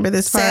you remember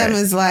this part? Sam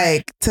is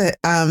like to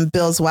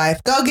Bill's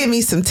wife, go get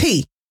me some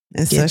tea.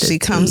 And so she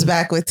comes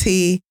back with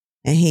tea,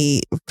 and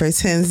he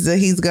pretends that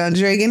he's going to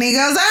drink, and he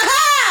goes,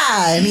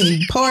 aha! And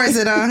he pours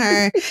it on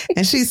her,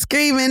 and she's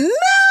screaming, no!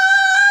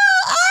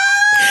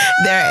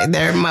 Ah!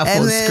 They're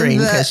muffled scream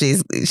because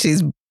she's and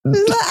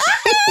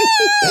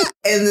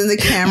then the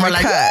camera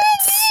cuts.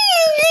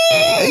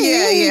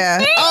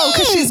 Yeah. Oh,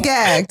 because she's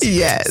gagged.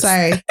 Yes.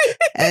 Sorry.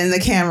 And the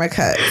camera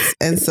cuts.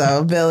 And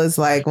so Bill is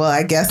like, well,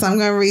 I guess I'm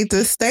going to read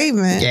this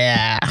statement.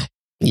 Yeah.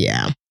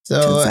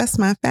 So that's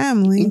my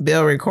family.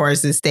 Bill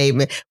records this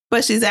statement,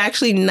 but she's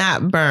actually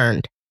not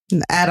burned.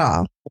 At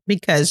all.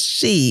 Because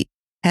she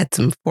had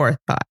some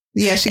forethought.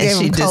 Yeah, she gave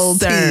him cold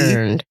tea.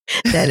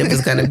 That it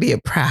was going to be a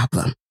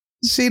problem.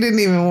 She didn't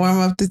even warm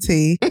up the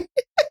tea.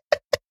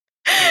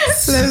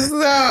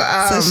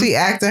 So she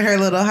acted her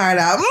little heart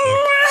out.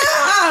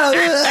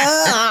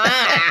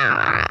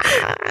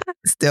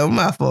 Still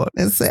muffled.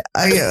 And Sam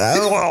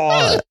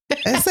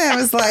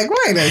was like,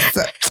 wait a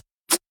second.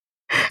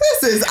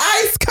 This is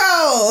ice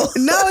cold.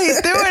 No, he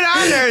threw it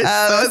on her.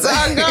 So it's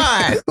all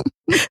gone.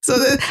 So I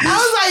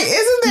was like,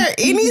 isn't there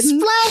any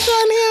splash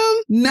on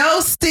him?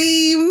 No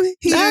steam.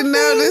 He didn't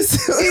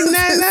notice. He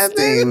not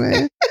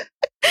nothing.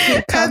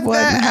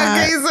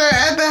 Okay, so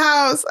at the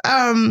house,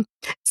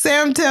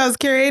 Sam tells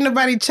Carrie, ain't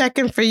nobody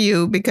checking for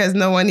you because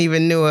no one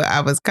even knew I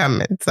was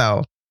coming.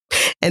 So,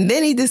 and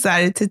then he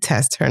decided to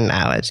test her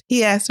knowledge.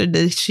 He asked her,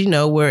 did she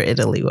know where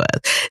Italy was?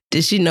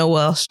 Did she know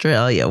where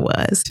Australia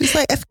was? She's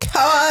like, of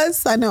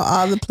course, I know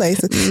all the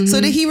places. Mm-hmm.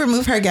 So did he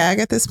remove her gag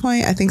at this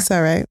point? I think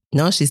so, right?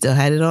 No, she still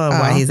had it on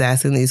while he's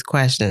asking these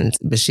questions,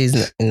 but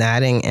she's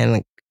nodding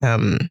in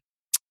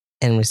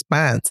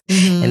response.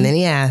 Mm-hmm. And then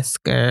he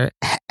asked her,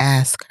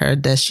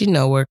 does she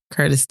know where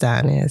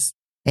Kurdistan is?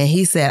 And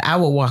he said, I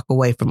will walk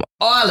away from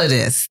all of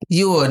this.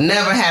 You will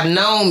never have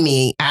known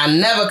me. I'll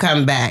never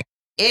come back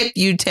if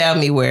you tell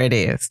me where it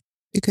is.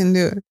 You can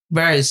do it.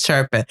 Birds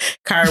chirping.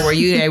 Kara, were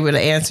you able to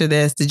answer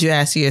this? Did you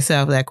ask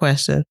yourself that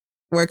question?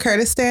 Where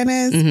Kurdistan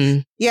is? Mm-hmm.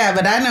 Yeah,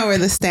 but I know where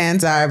the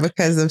stands are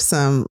because of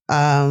some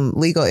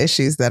legal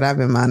issues that I've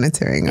been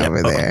monitoring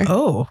over there.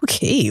 Oh,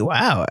 okay.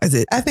 Wow. Is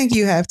it? I think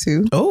you have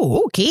to.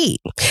 Oh, okay.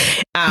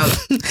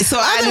 So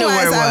I knew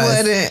where it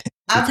was.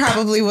 I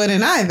probably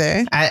wouldn't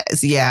either.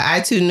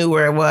 I too knew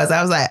where it was.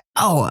 I was like,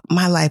 oh,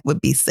 my life would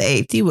be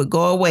saved. He would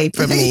go away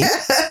from me.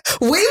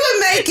 We would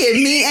make it,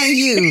 me and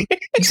you.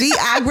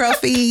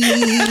 Geography.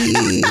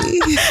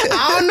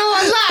 I don't know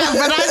a lot,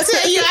 but I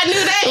tell you, I knew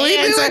that we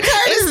answer.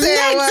 Knew it's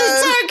next to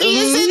Turkey.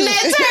 It's in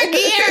that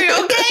Turkey area.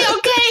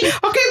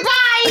 Okay,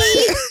 bye.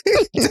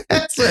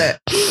 That's it.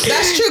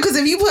 That's true, because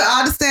if you put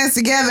all the stands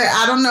together,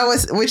 I don't know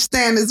which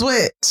stand is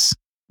which.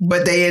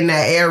 But they in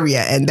that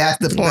area, and that's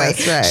the point.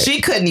 That's right.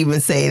 She couldn't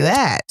even say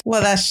that.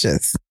 Well, that's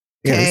just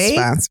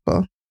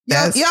irresponsible.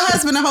 Your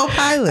husband a whole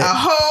pilot. A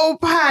whole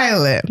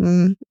pilot.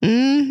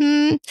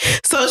 Mm-hmm.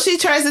 So she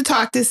tries to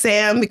talk to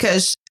Sam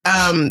because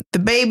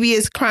the baby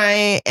is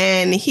crying,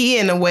 and he,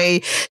 in a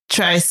way,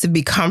 tries to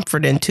be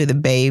comforting to the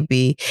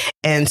baby.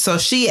 And so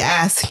she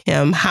asks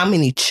him how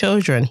many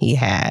children he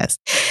has.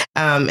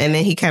 And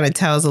then he kind of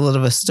tells a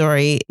little of a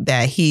story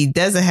that he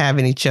doesn't have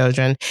any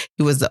children.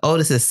 He was the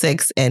oldest of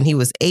 6, and he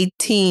was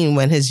 18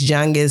 when his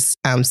youngest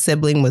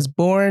sibling was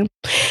born.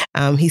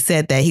 He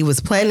said that he was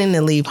planning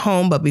to leave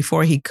home, but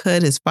before he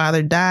could, his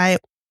father died.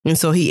 And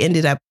so he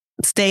ended up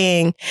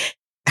staying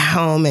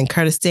home in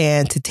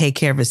Kurdistan to take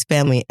care of his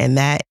family. And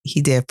that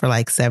he did for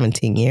like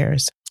 17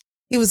 years.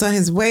 He was on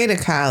his way to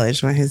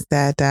college when his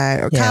dad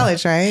died.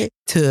 College, right?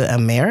 To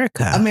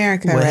America.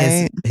 With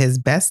right? His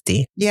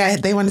bestie. Yeah,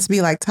 they wanted to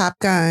be like Top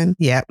Gun.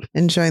 Yep.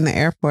 And join the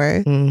Air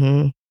Force.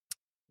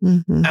 Mm-hmm.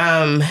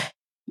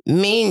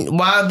 Mm-hmm.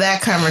 While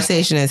that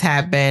conversation has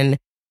happened,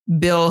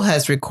 Bill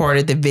has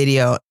recorded the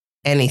video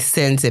and he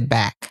sends it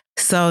back.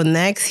 So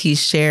next he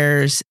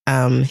shares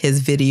his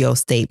video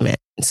statement.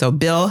 So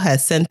Bill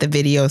has sent the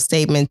video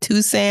statement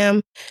to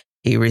Sam.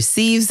 He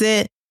receives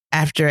it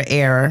after an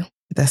error.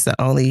 That's the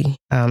only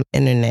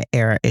internet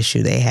error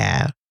issue they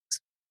have.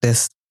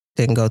 This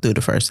didn't go through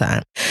the first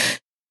time.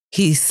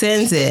 He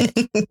sends it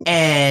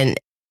and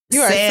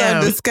you are so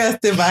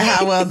disgusted by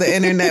how well the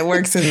internet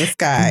works in the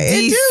sky.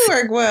 It do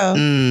work well.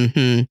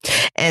 Mm-hmm.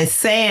 And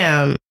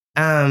Sam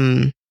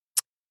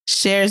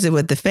shares it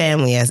with the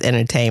family as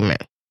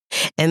entertainment.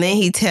 And then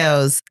he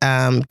tells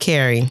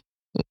Carrie,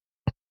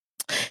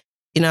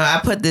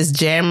 I put this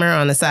jammer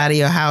on the side of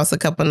your house a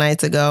couple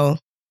nights ago.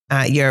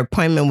 Your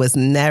appointment was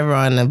never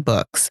on the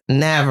books.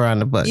 Never on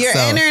the books. Your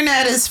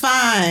internet is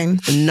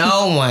fine.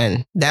 No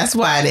one. That's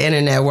why the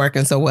internet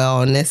working so well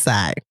on this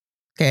side.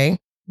 Okay.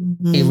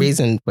 Mm-hmm. He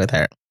reasoned with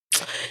her.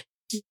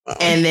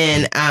 And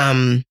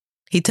then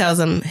he tells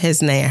him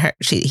his name.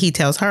 He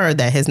tells her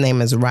that his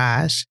name is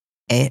Raj.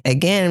 And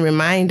again,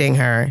 reminding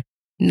her,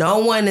 no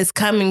one is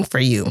coming for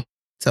you.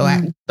 So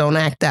don't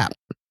act up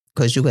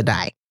because you could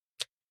die.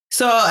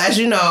 So as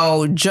you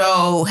know,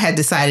 Jo had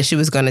decided she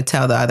was going to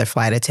tell the other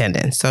flight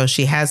attendants. So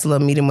she has a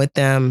little meeting with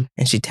them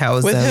and she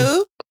tells them. With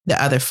who?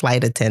 The other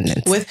flight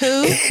attendants. With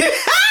who?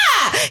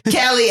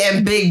 Kelly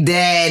and Big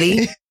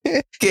Daddy.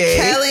 Okay.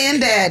 Kelly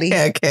and Daddy.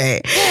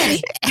 Okay.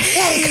 Daddy,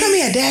 come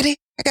here, Daddy.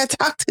 I got to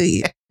talk to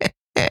you.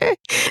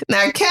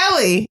 Now,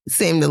 Kelly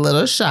seemed a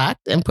little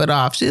shocked and put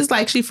off. She's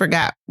like, she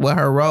forgot what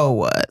her role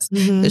was.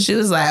 Mm-hmm. So she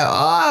was like,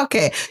 oh,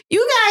 okay,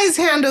 you guys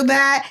handle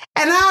that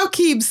and I'll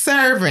keep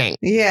serving.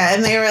 Yeah.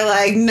 And they were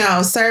like,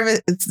 no,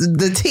 service,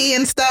 the tea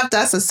and stuff,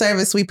 that's a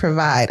service we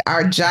provide.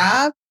 Our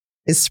job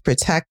is to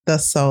protect the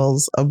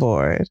souls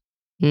aboard.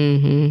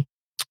 Mm-hmm.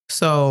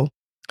 So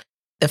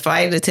the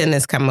flight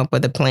attendants come up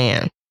with a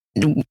plan.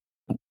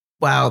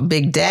 While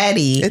Big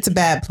Daddy... It's a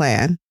bad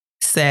plan.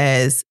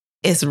 ...says...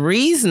 It's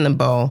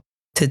reasonable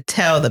to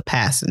tell the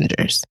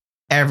passengers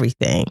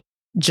everything.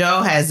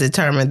 Jo has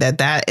determined that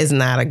that is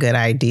not a good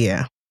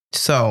idea.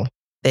 So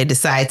they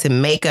decide to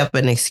make up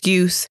an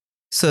excuse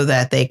so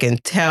that they can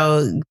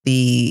tell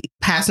the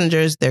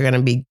passengers they're going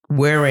to be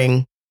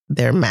wearing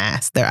their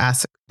mask, their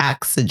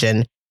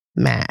oxygen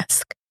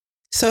mask.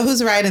 So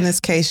who's right in this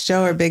case,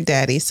 Jo or Big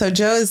Daddy? So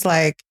Jo is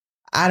like,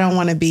 I don't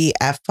want to be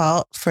at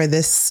fault for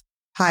this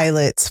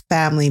pilot's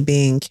family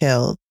being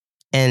killed.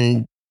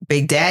 And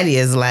Big Daddy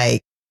is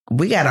like,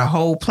 we got a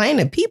whole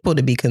plane of people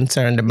to be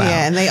concerned about.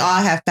 Yeah, and they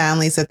all have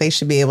families that they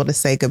should be able to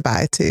say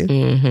goodbye to.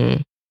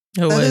 Mm-hmm.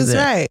 Who's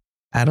right?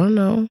 I don't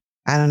know.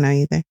 I don't know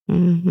either.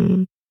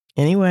 Mm-hmm.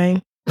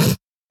 Anyway.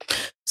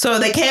 So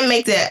they can't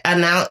make the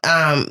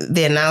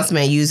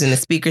announcement using the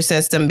speaker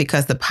system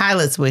because the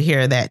pilots would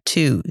hear that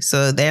too.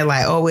 So they're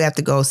like, oh, we have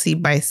to go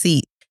seat by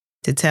seat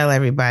to tell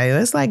everybody.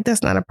 It's like,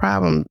 that's not a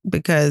problem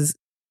because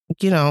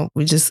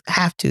we just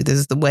have to. This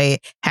is the way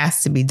it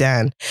has to be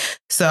done.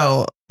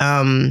 So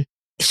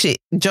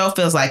Jo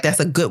feels like that's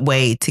a good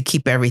way to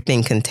keep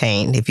everything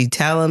contained. If you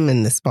tell them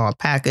in the small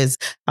package,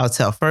 I'll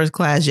tell first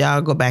class, y'all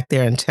go back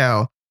there and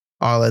tell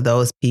all of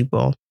those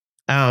people.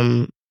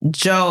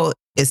 Jo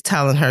is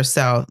telling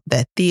herself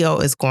that Theo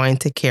is going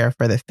to care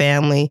for the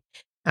family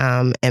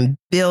and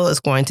Bill is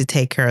going to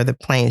take care of the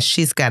plane.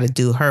 She's got to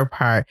do her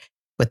part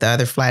with the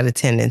other flight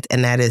attendants,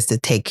 and that is to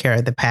take care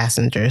of the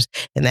passengers.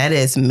 And that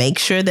is make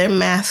sure they're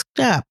masked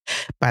up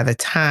by the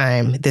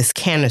time this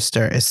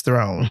canister is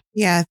thrown.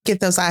 Yeah, get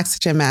those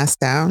oxygen masks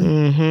down.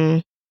 Mm-hmm.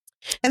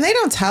 And they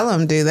don't tell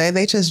them, do they?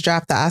 They just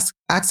drop the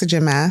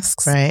oxygen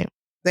masks. Right.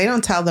 They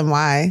don't tell them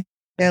why.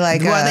 They're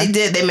like, well, they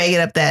did. They make it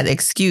up that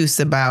excuse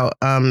about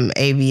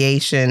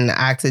aviation,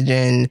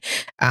 oxygen,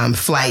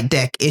 flight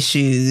deck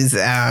issues,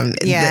 and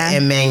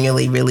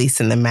manually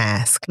releasing the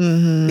mask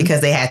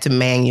because they had to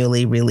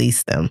manually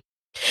release them.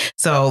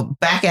 So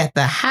back at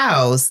the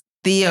house,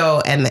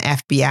 Theo and the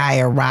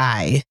FBI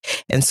arrive.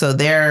 And so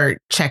they're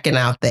checking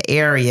out the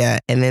area.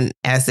 And then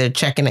as they're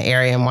checking the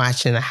area and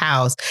watching the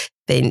house,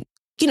 they,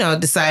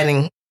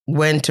 deciding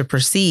when to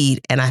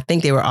proceed. And I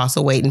think they were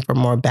also waiting for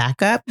more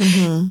backup.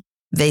 Mm-hmm.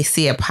 They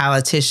see a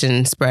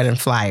politician spreading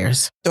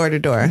flyers. Door to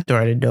door.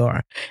 Door to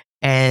door.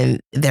 And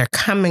they're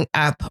coming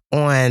up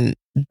on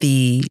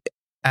the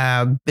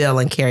Bill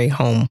and Carrie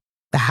home,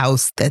 the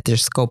house that they're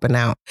scoping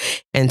out.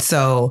 And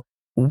so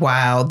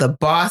while the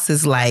boss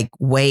is like,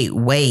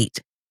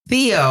 wait,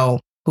 Theo,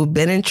 who's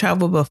been in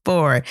trouble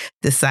before,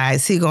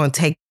 decides he's going to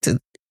take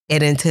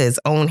it into his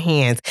own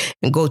hands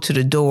and go to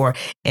the door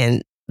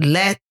and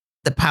let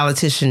the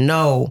politician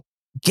know,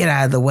 get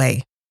out of the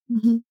way.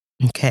 Mm-hmm.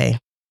 Okay.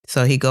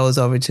 So he goes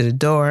over to the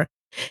door,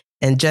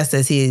 and just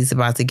as he's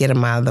about to get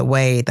him out of the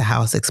way, the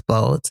house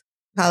explodes.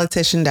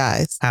 Politician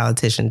dies.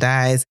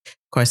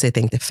 Of course, they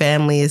think the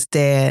family is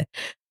dead.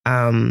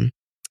 And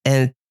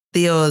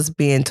Theo is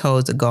being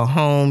told to go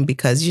home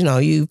because,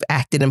 you've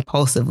acted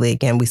impulsively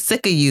again. We're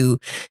sick of you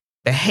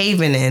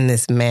behaving in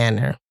this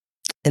manner.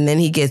 And then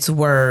he gets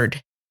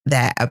word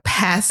that a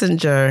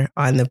passenger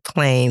on the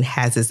plane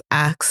has his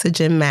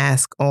oxygen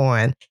mask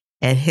on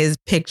and his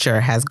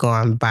picture has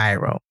gone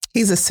viral.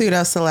 He's a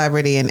pseudo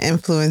celebrity and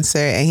influencer,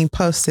 and he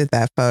posted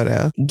that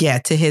photo. Yeah,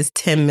 to his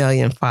 10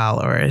 million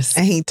followers.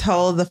 And he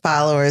told the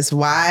followers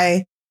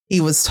why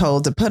he was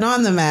told to put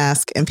on the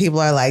mask. And people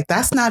are like,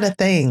 that's not a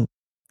thing.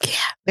 Yeah.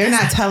 They're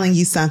not telling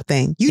you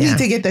something. You need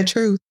to get the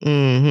truth.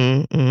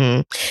 Mm-hmm,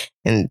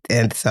 mm-hmm.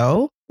 And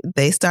so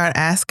they start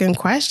asking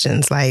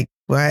questions like,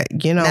 what,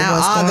 now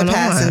what's all going the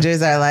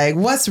passengers on? are like,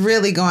 what's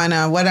really going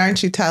on? What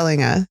aren't you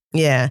telling us?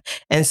 Yeah.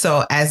 And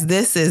so as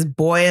this is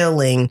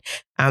boiling,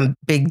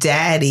 Big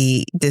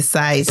Daddy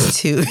decides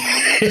to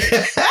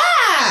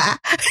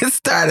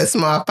start a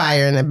small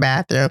fire in the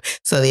bathroom.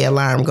 So the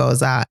alarm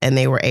goes out and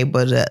they were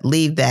able to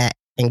leave that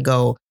and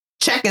go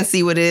check and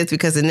see what it is,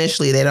 because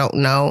initially they don't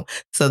know.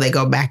 So they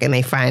go back and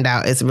they find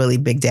out it's really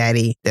Big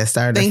Daddy that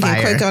started the fire.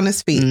 Thinking quick on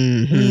his feet.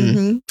 Mm-hmm.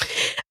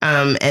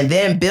 Mm-hmm. And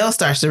then Bill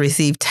starts to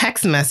receive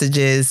text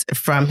messages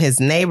from his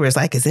neighbors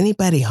like, is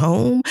anybody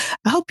home?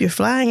 I hope you're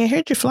flying. I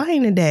heard you're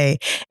flying today.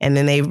 And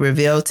then they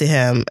reveal to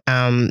him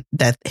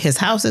that his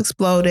house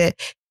exploded.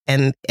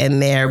 And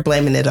they're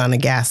blaming it on a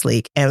gas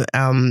leak. And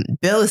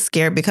Bill is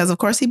scared because, of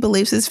course, he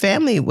believes his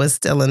family was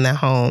still in the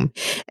home.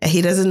 And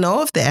he doesn't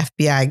know if the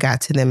FBI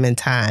got to them in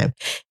time.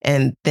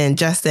 And then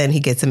just then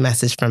he gets a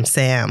message from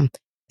Sam.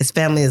 His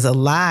family is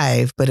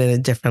alive, but in a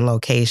different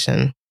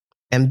location.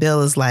 And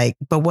Bill is like,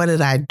 but what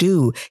did I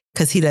do?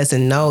 Because he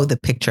doesn't know the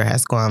picture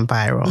has gone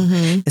viral.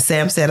 Mm-hmm. And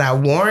Sam said, I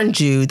warned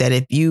you that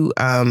if you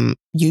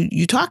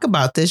you talk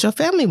about this, your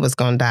family was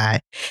going to die.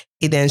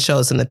 He then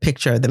shows him the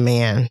picture of the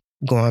man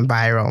going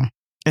viral.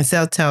 And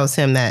Sal tells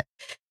him that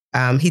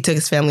he took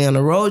his family on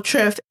a road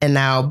trip and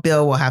now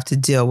Bill will have to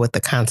deal with the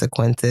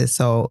consequences.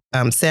 So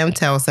Sam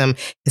tells him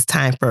it's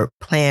time for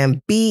plan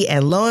B.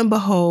 And lo and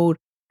behold,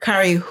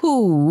 Kari,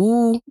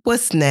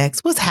 what's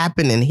next? What's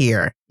happening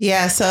here?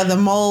 Yeah, so the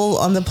mole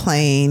on the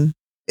plane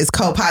is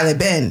co-pilot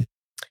Ben.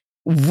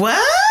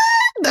 What?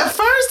 The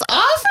first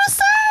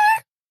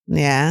officer?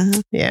 Yeah.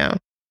 Yeah.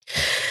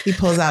 He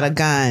pulls out a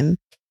gun,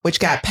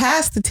 which got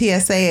past the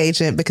TSA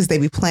agent because they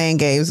be playing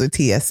games with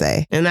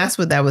TSA. And that's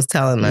what that was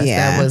telling us.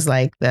 Yeah. That was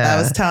like that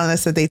was telling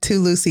us that they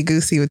too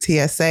loosey-goosey with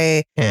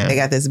TSA. Yeah. They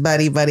got this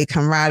buddy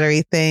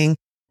camaraderie thing.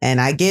 And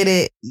I get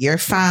it. You're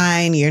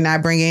fine. You're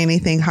not bringing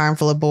anything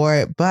harmful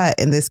aboard. But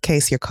in this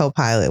case, your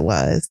co-pilot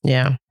was.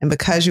 Yeah. And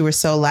because you were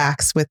so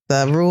lax with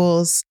the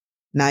rules,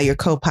 now your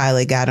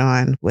co-pilot got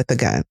on with the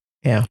gun.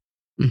 Yeah.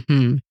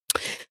 Mm-hmm.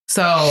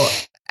 So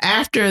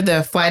after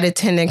the flight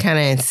attendant kind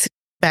of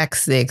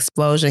inspects the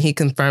explosion, he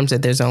confirms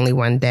that there's only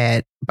one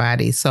dead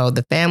body. So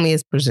the family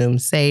is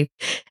presumed safe.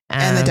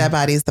 And the dead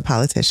body is the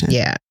politician.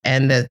 Yeah.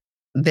 And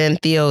then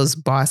Theo's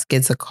boss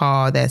gets a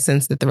call that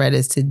since the threat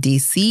is to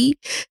DC,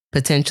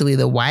 potentially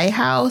the White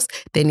House,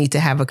 they need to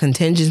have a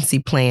contingency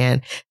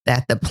plan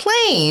that the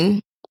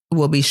plane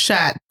will be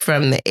shot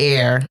from the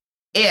air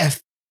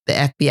if the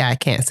FBI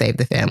can't save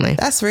the family.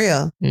 That's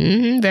real.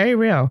 Mm-hmm, very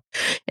real.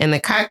 In the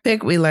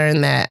cockpit, we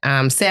learned that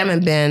Sam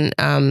and Ben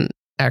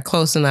are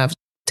close enough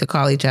to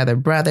call each other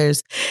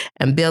brothers.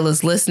 And Bill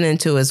is listening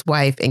to his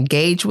wife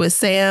engage with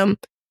Sam.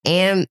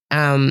 And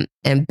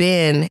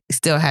Ben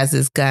still has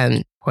his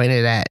gun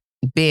pointed at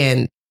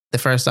Ben. The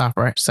first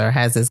officer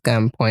has his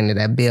gun pointed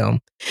at Bill.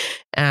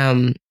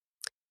 And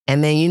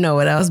then you know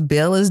what else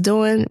Bill is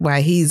doing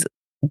while he's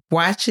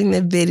watching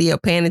the video,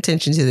 paying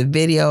attention to the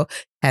video,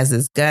 has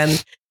his gun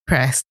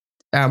pressed,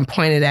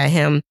 pointed at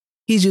him.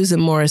 He's using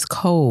Morse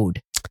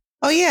code.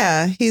 Oh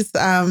yeah, he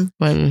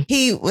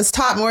was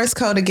taught Morse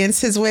code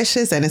against his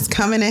wishes, and it's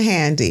coming in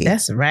handy.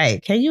 That's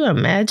right. Can you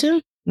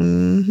imagine?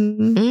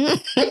 Mm-hmm.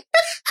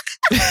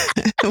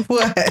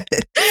 What?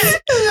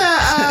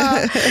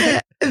 Are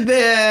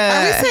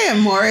we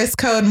saying Morse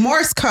code?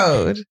 Morse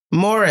code.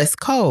 Morse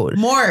code.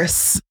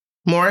 Morse.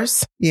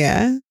 Morse.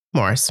 Yeah.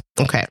 Morse.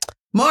 Okay.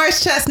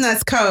 Morse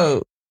chestnuts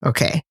code.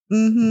 Okay.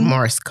 Mm-hmm.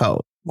 Morse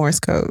code. Morse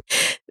code.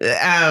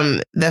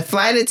 The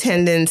flight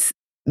attendants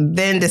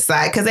then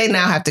decide, because they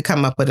now have to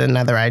come up with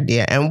another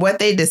idea. And what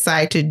they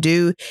decide to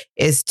do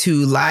is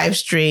to live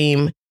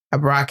stream a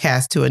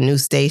broadcast to a new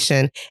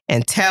station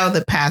and tell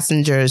the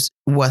passengers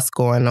what's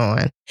going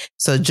on.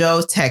 So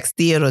Joe texts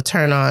Theo to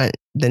turn on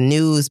the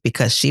news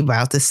because she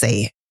about to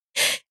say it.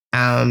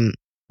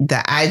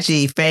 The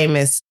IG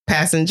famous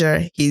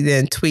passenger, he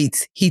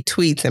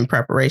tweets in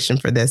preparation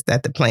for this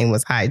that the plane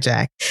was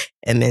hijacked.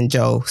 And then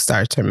Joe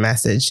starts her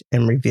message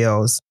and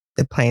reveals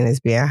the plane is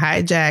being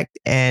hijacked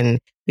and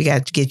we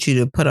got to get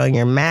you to put on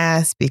your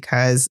mask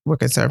because we're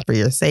concerned for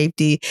your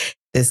safety.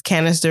 This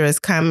canister is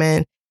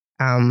coming.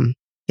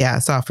 Yeah,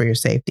 it's all for your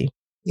safety.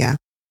 Yeah.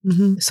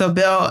 Mm-hmm. So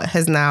Bill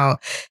has now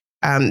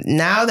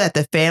that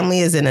the family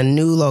is in a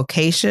new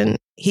location,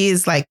 he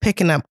is like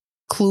picking up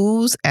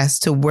clues as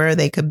to where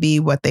they could be,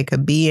 what they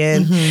could be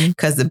in,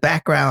 because the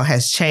background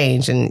has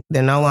changed and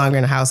they're no longer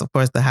in the house. Of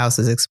course, the house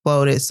has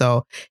exploded.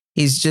 So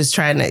he's just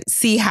trying to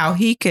see how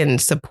he can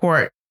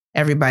support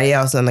everybody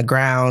else on the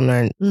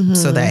ground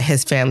so that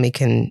his family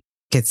can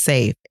get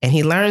safe. And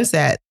he learns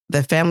that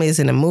the family is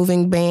in a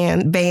moving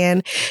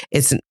van.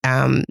 It's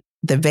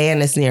the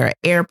van is near an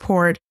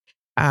airport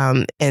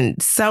and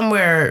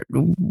somewhere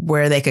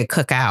where they could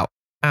cook out.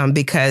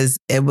 because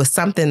it was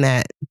something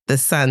that the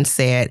son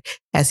said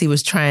as he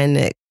was trying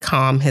to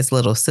calm his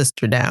little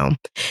sister down.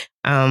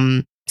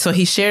 So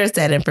he shares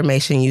that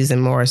information using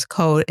Morse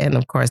code. And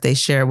of course, they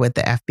share with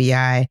the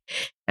FBI.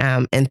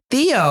 And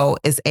Theo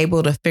is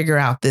able to figure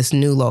out this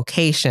new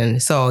location.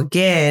 So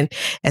again,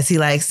 as he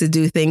likes to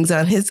do things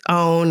on his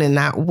own and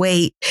not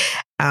wait.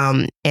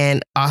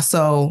 And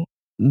also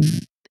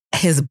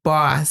his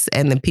boss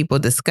and the people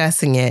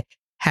discussing it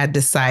had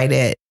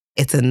decided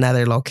it's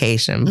another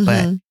location. Mm-hmm.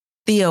 But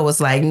Theo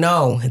was like,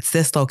 no, it's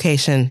this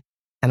location.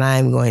 And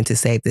I'm going to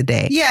save the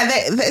day. Yeah,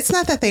 it's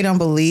not that they don't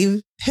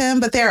believe him,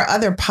 but there are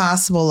other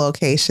possible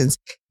locations.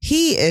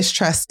 He is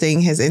trusting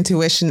his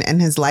intuition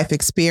and his life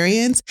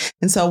experience.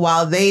 And so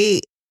while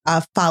they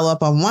follow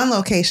up on one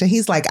location,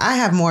 he's like, I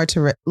have more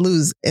to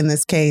lose in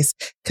this case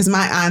because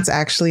my aunt's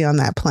actually on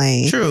that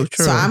plane. True.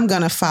 So I'm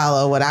going to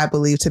follow what I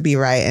believe to be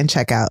right and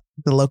check out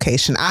the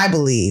location I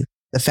believe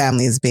the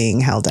family is being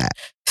held at.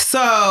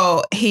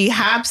 So he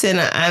hops in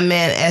an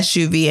unmanned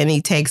SUV and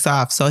he takes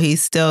off. So he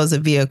steals a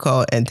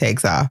vehicle and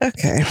takes off.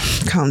 Okay,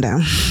 calm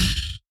down.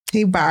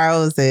 He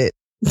borrows it.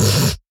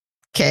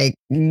 Okay,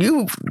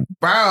 you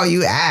borrow,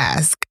 you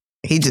ask.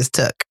 He just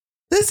took.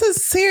 This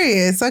is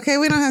serious. Okay,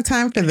 we don't have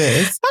time for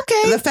this.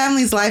 Okay. The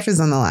family's life is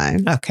on the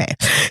line. Okay.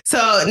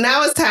 So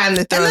now it's time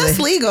to throw And that's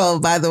legal,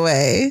 by the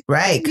way.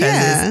 Right,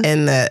 because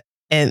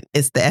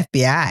it's the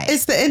FBI.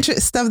 It's the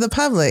interest of the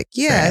public.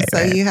 Yeah. Right,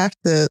 so you have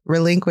to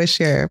relinquish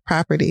your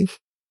property.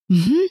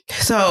 Mm-hmm.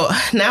 So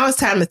now it's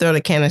time to throw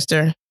the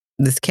canister.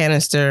 This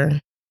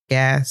canister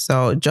gas.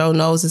 So Joe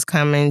knows it's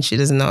coming. She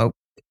doesn't know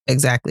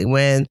exactly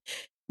when.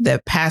 The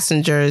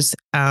passengers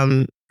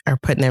are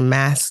putting their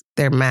masks.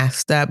 They're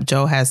masked up.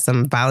 Joe has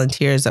some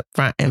volunteers up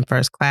front in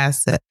first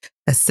class to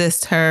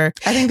assist her.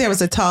 I think there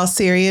was a tall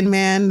Syrian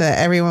man that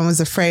everyone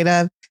was afraid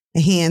of.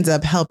 And he ends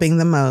up helping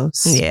the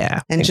most. Yeah.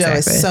 And exactly. Joe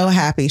is so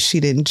happy she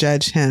didn't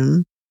judge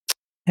him.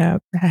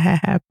 Yep, that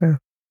happened.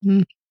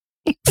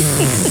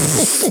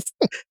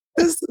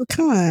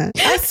 Come on.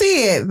 I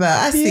see it, though.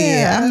 I see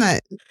it. I'm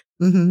not.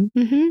 Mm-hmm.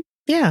 Mm-hmm.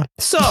 Yeah.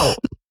 So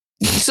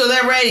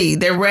they're ready.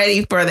 They're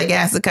ready for the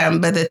gas to come.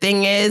 But the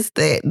thing is,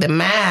 the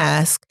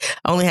mask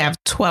only have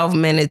 12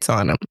 minutes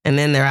on them. And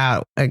then they're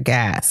out of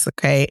gas.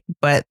 Okay.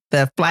 But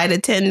the flight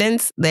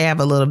attendants, they have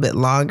a little bit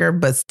longer,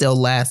 but still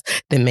less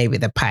than maybe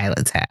the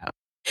pilots have.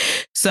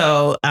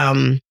 So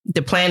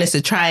the plan is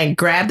to try and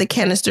grab the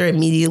canister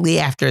immediately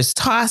after it's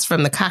tossed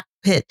from the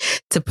cockpit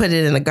to put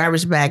it in a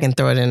garbage bag and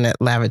throw it in the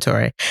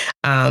lavatory.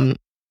 Very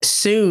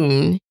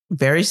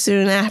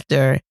soon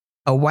after,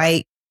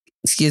 the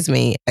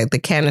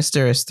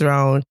canister is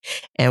thrown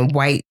and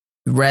white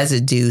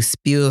residue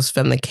spews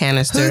from the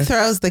canister. Who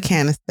throws the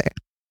canister?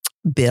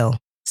 Bill.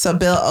 So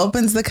Bill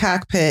opens the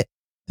cockpit,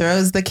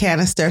 throws the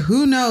canister.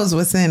 Who knows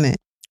what's in it?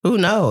 Who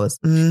knows?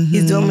 Mm-hmm.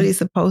 He's doing what he's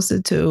supposed to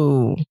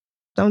do.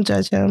 Don't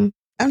judge him.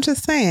 I'm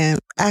just saying,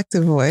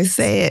 active voice.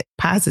 Say it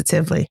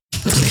positively.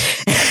 He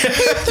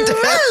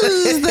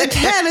throws the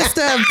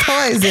canister of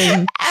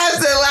poison.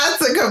 After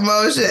lots of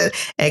commotion,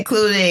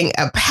 including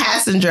a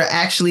passenger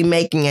actually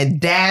making a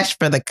dash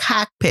for the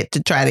cockpit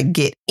to try to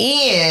get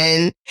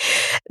in,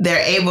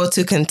 they're able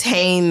to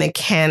contain the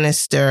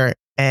canister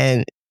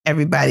and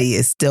everybody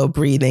is still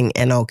breathing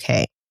and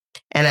okay.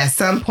 And at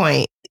some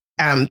point,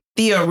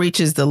 Theo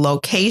reaches the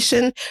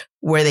location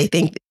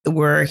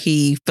where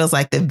he feels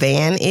like the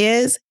van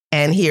is,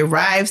 and he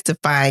arrives to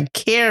find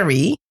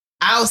Carrie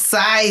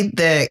outside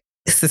the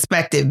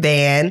suspected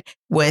van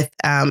with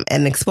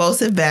an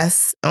explosive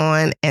vest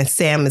on, and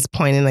Sam is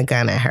pointing a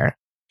gun at her.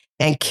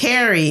 And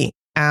Carrie,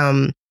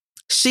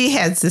 she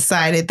has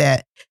decided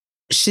that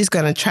she's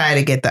going to try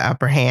to get the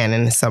upper hand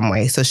in some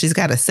way. So she's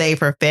got to save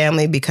her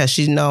family because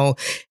she knows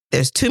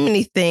there's too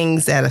many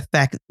things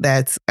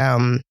that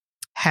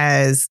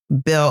has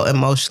Bill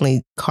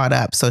emotionally caught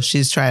up. So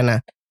she's trying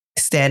to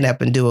stand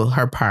up and do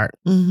her part.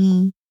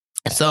 Mm-hmm.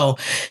 So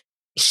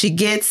she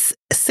gets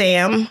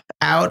Sam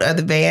out of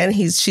the van.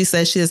 She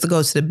says she has to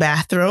go to the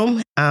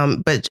bathroom.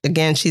 But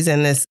again, she's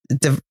in this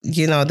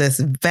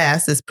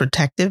vest, this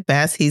protective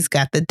vest. He's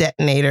got the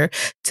detonator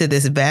to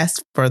this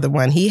vest for the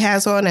one he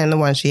has on and the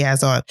one she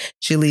has on.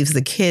 She leaves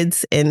the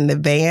kids in the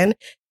van.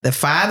 The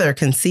father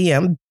can see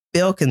him.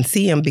 Bill can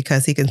see him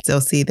because he can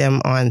still see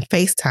them on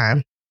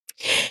FaceTime.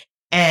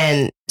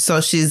 And so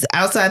she's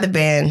outside the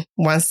van,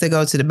 wants to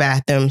go to the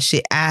bathroom.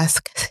 She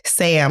asks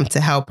Sam to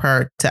help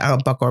her to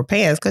unbuckle her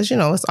pants because,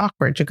 it's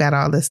awkward. You got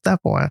all this stuff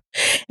on.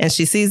 And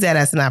she sees that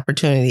as an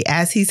opportunity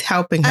as he's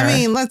helping her. I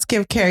mean, let's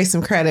give Carrie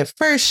some credit.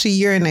 First,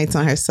 she urinates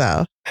on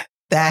herself.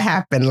 That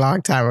happened a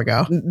long time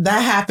ago.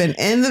 That happened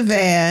in the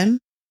van.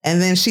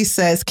 And then she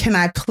says, can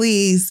I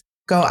please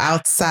go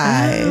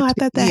outside? Oh, I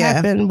thought that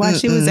happened while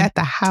she was at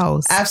the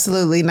house.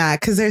 Absolutely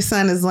not, because her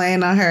son is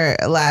laying on her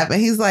lap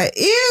and he's like,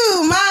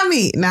 ew,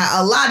 mommy.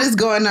 Now, a lot is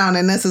going on,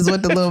 and this is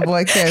what the little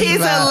boy cares he's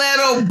about. He's a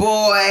little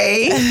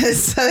boy.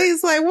 So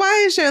he's like,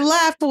 why is your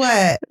lap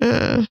wet?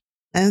 And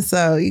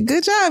so,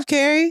 good job,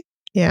 Carrie.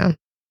 Yeah.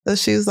 So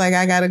she was like,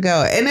 I gotta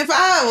go. And if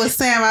I was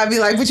Sam, I'd be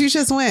like, but you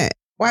just went.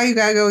 Why you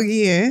gotta go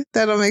again?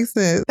 That don't make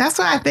sense. That's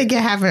why I think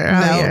it happened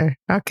earlier.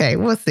 No. Okay,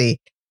 we'll see.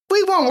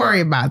 We won't worry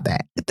about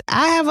that.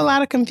 I have a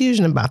lot of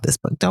confusion about this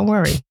book. Don't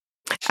worry.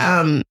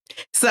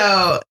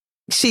 So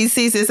she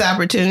sees this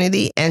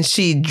opportunity and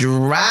she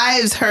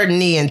drives her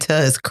knee into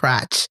his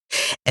crotch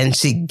and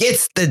she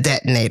gets the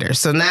detonator.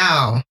 So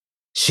now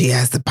she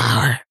has the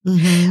power.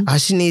 Mm-hmm. All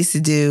she needs to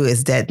do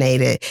is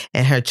detonate it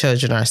and her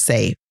children are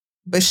safe.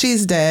 But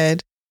she's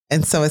dead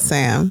and so is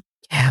Sam.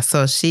 Yeah,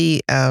 so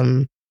she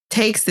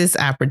takes this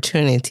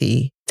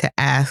opportunity to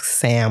ask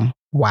Sam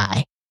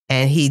why.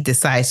 And he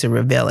decides to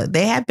reveal it.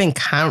 They have been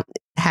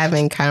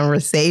having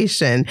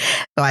conversation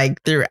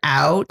like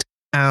throughout,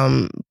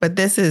 but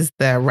this is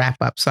the wrap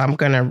up. So I'm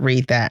going to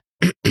read that.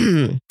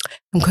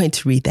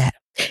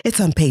 It's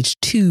on page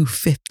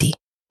 250.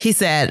 He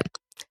said,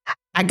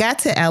 I got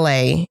to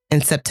LA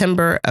in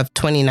September of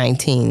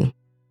 2019.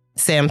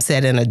 Sam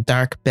said in a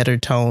dark, bitter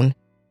tone.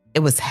 It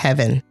was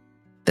heaven.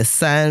 The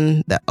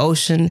sun, the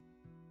ocean,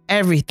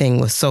 everything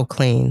was so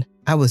clean.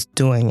 I was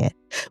doing it.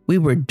 We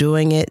were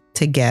doing it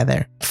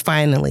together.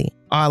 Finally,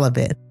 all of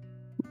it.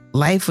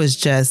 Life was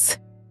just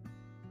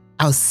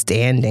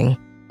outstanding.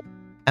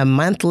 A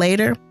month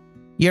later,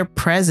 your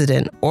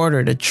president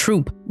ordered a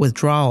troop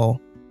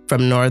withdrawal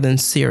from northern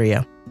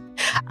Syria.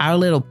 Our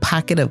little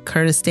pocket of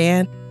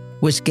Kurdistan,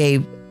 which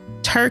gave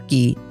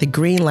Turkey the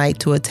green light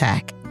to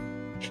attack.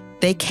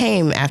 They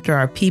came after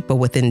our people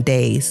within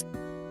days.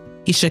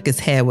 He shook his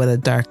head with a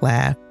dark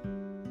laugh.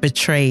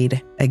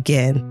 Betrayed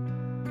again.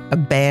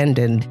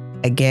 Abandoned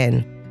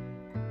again.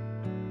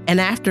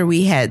 And after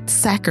we had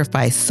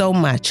sacrificed so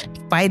much,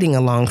 fighting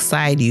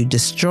alongside you,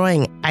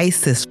 destroying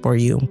ISIS for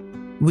you,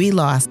 we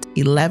lost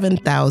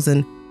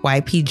 11,000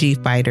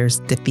 YPG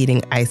fighters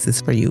defeating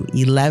ISIS for you.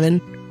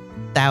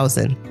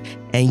 11,000.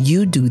 And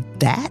you do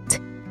that?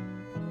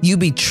 You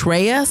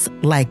betray us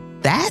like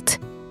that?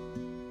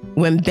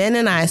 When Ben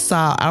and I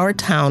saw our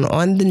town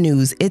on the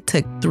news, it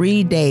took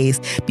 3 days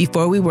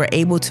before we were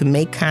able to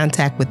make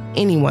contact with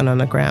anyone on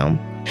the ground.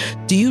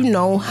 Do you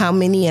know how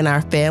many in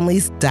our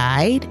families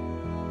died?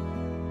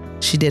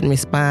 She didn't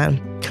respond.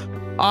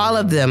 All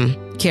of them,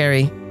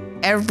 Carrie,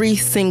 every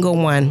single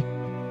one.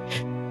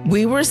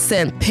 We were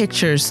sent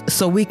pictures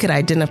so we could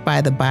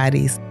identify the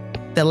bodies.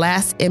 The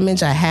last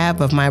image I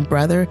have of my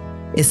mother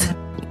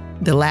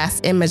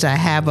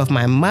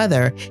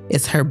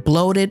is her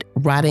bloated,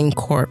 rotting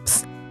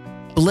corpse.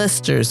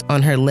 Blisters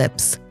on her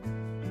lips.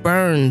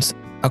 Burns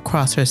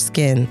across her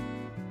skin.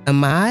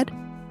 Ahmad,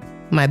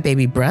 my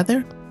baby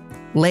brother,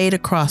 laid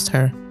across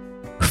her,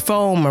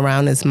 foam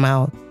around his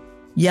mouth,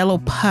 yellow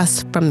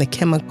pus from the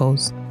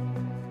chemicals.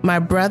 My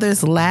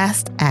brother's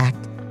last act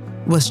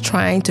was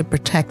trying to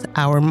protect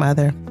our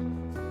mother.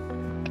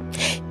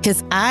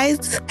 His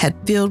eyes had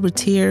filled with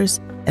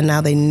tears, and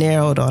now they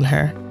narrowed on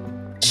her.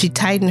 She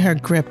tightened her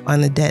grip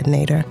on the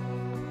detonator.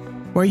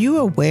 Were you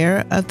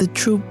aware of the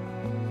troop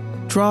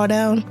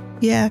drawdown?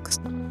 He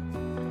asked.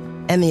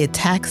 And the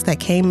attacks that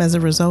came as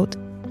a result?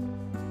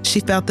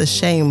 She felt the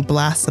shame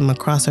blossom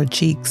across her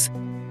cheeks.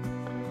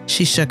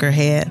 She shook her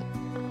head.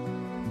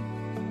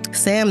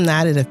 Sam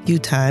nodded a few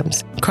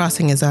times,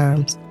 crossing his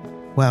arms.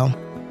 Well,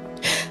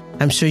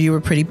 I'm sure you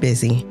were pretty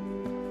busy.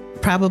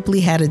 Probably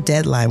had a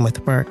deadline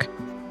with work.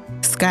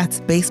 Scott's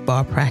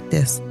baseball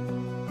practice.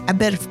 I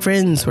bet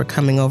friends were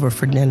coming over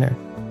for dinner.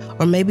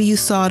 Or maybe you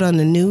saw it on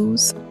the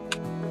news,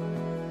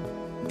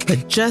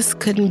 but just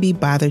couldn't be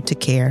bothered to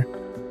care.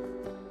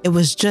 It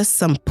was just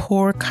some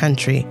poor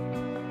country,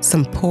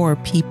 some poor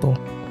people.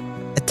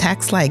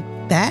 Attacks like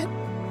that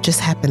just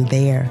happened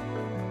there.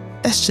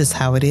 That's just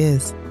how it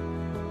is.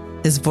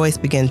 His voice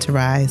began to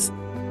rise.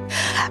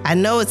 I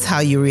know it's how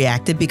you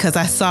reacted because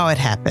I saw it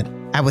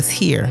happen. I was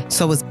here,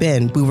 so was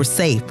Ben. We were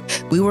safe.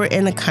 We were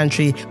in a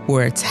country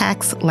where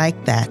attacks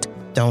like that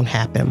don't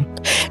happen.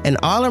 And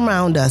all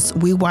around us,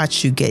 we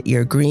watched you get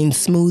your green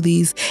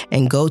smoothies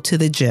and go to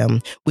the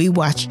gym. We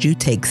watched you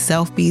take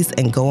selfies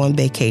and go on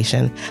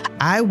vacation.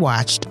 I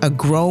watched a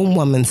grown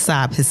woman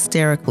sob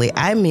hysterically.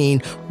 I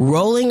mean,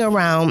 rolling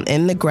around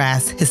in the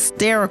grass,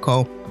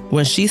 hysterical,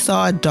 when she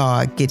saw a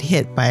dog get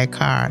hit by a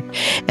car.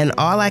 And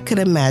all I could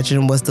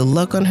imagine was the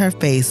look on her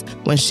face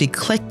when she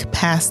clicked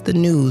past the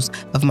news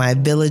of my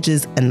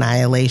village's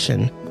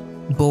annihilation.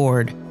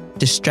 Bored,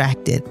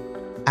 distracted.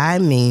 I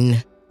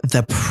mean,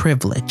 the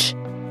privilege.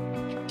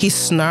 He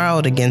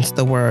snarled against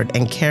the word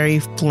and Carrie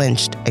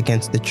flinched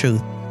against the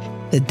truth.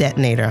 The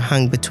detonator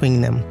hung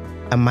between them.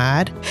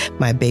 Ahmad,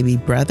 my baby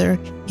brother,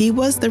 he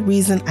was the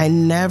reason I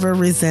never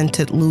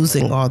resented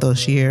losing all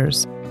those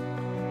years.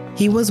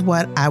 He was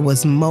what I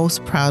was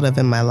most proud of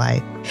in my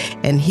life,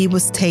 and he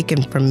was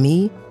taken from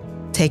me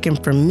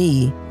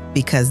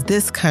because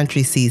this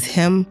country sees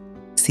him,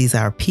 sees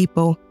our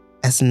people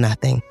as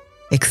nothing,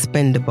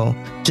 expendable,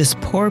 just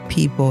poor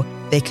people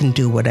they can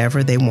do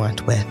whatever they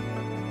want with.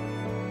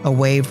 A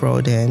wave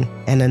rolled in,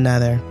 and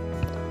another.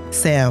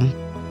 Sam,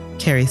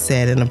 Carrie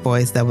said in a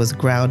voice that was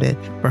grounded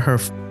for her,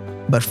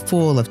 but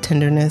full of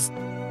tenderness.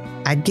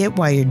 I get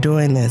why you're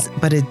doing this,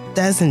 but it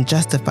doesn't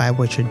justify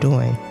what you're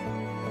doing.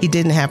 He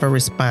didn't have a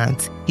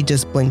response. He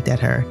just blinked at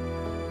her.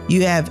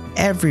 You have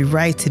every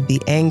right to be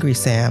angry,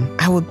 Sam.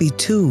 I would be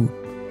too.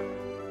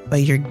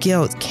 But your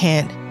guilt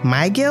can't...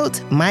 My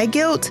guilt? My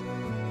guilt?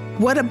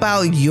 What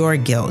about your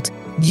guilt?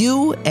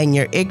 You and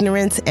your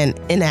ignorance and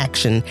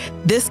inaction.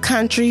 This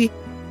country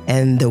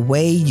and the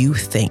way you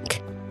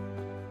think.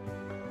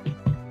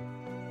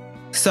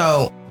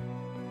 So,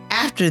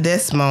 after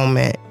this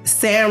moment,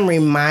 Sam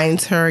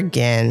reminds her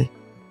again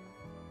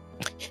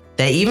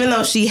that even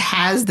though she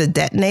has the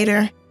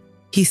detonator,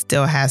 he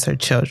still has her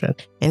children.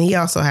 And he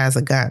also has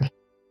a gun.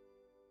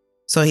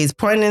 So he's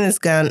pointing his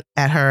gun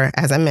at her,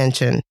 as I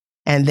mentioned,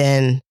 and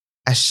then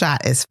a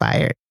shot is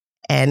fired.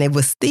 And it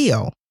was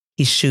Theo.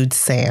 He shoots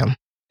Sam.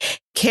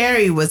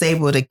 Carrie was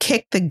able to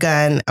kick the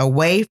gun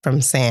away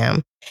from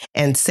Sam,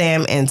 and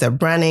Sam ends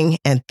up running,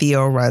 and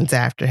Theo runs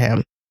after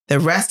him. The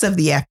rest of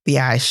the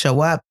FBI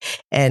show up,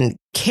 and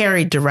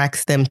Carrie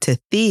directs them to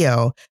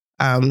Theo,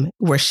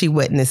 where she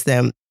witnessed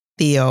them,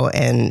 Theo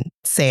and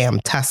Sam,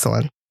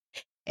 tussling.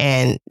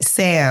 And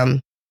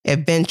Sam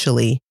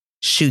eventually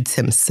shoots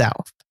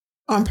himself.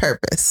 On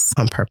purpose.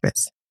 On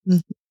purpose. Mm-hmm.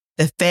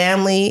 The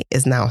family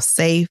is now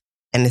safe,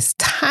 and it's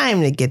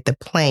time to get the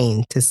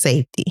plane to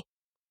safety.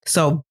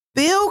 So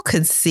Bill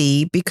could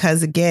see,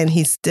 because again,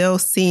 he's still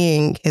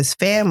seeing his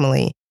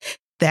family,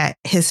 that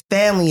his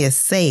family is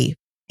safe.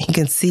 He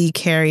can see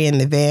Carrie in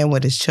the van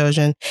with his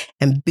children,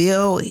 and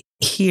Bill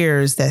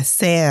hears that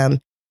Sam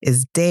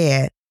is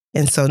dead.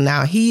 And so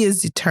now he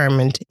is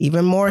determined,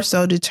 even more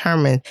so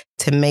determined,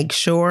 to make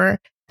sure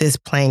this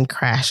plane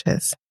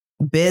crashes.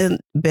 Ben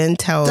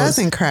tells...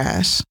 Doesn't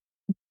crash.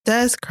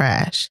 Does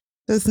crash.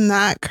 Does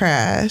not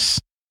crash.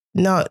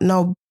 No,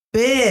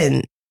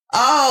 Ben.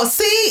 Oh,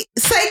 see?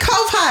 Say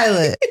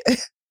co-pilot.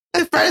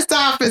 The first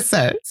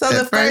officer. So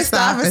the first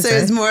officer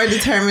is more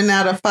determined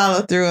now to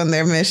follow through on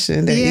their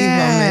mission, their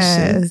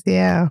evil mission.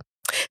 Yeah.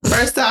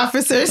 First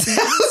officer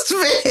tells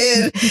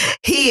Ben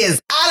he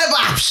is out of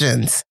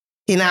options.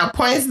 He now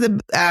points the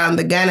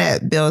gun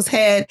at Bill's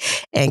head,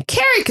 and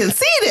Carrie can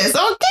see this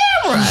on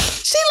camera.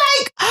 She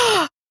like,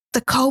 oh,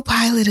 the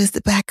co-pilot is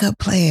the backup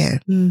plan.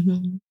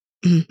 Mm-hmm.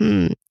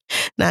 Mm-hmm.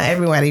 Now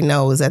everybody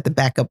knows that the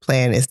backup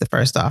plan is the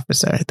first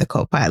officer, the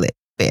co-pilot,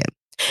 Ben.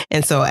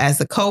 And so as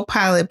the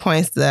co-pilot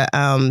points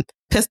the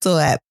pistol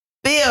at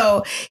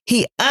Bill,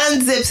 he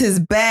unzips his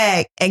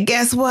bag, and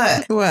guess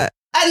what? What?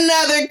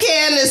 Another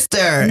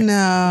canister.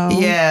 No.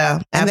 Yeah,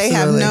 and absolutely. they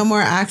have no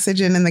more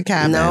oxygen in the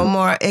cabin. No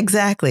more.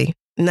 Exactly.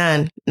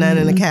 None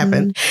in the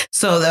cabin.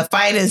 So the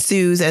fight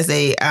ensues as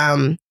they,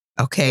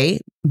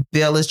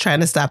 Bill is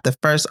trying to stop the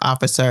first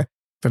officer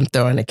from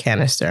throwing a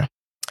canister.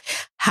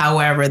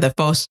 However, the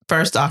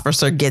first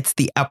officer gets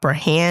the upper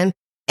hand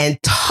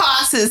and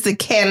tosses the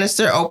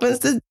canister, opens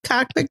the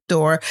cockpit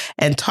door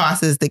and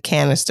tosses the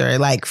canister.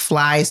 It like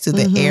flies through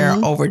the air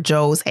over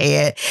Joe's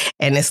head,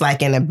 and it's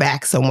like in the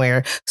back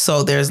somewhere.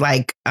 So there's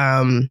like,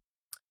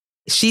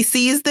 she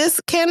sees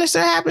this canister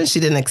happen. She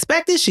didn't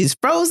expect it. She's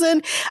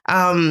frozen.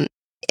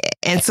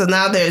 And so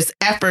now there's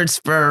efforts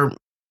for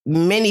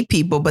many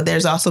people, but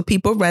there's also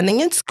people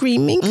running and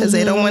screaming because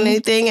they don't want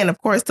anything. And of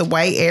course, the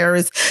white air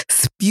is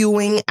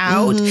spewing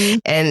out.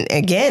 And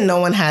again, no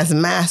one has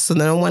masks, so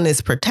no one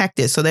is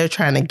protected. So they're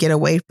trying to get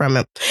away from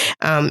it.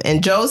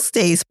 And Joe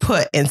stays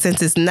put. And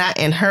since it's not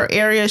in her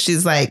area,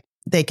 she's like,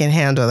 they can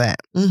handle that.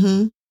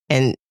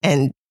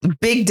 And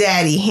Big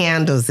Daddy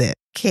handles it.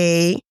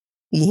 Okay.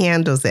 He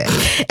handles it.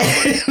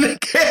 And the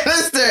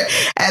canister,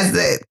 as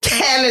the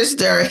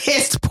canister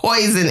hits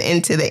poison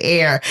into the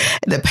air,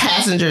 the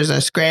passengers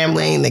are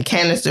scrambling. The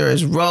canister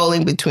is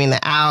rolling between the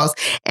aisles,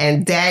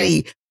 and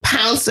Daddy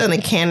pounced on the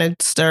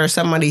canister.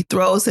 Somebody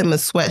throws him a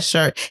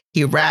sweatshirt.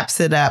 He wraps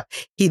it up.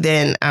 He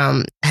then,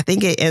 I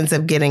think it ends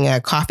up getting a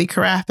coffee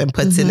carafe and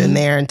puts it in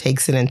there and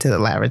takes it into the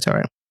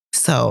laboratory.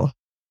 So,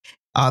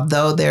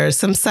 although there are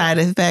some side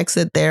effects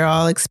that they're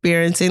all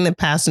experiencing, the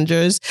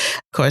passengers,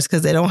 of course,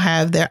 because they don't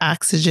have their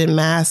oxygen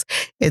mask,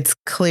 it's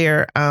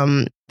clear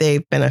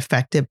they've been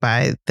affected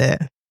by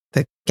the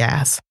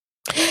gas.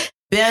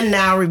 Ben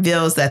now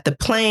reveals that the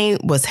plane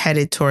was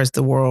headed towards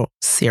the World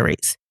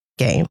Series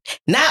game,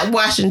 not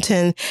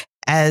Washington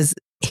as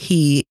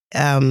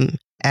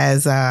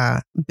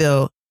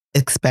Bill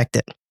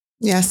expected.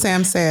 Yeah,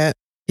 Sam said.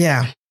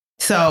 Yeah.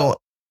 So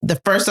the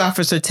first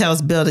officer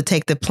tells Bill to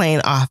take the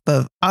plane off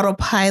of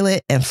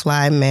autopilot and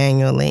fly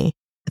manually.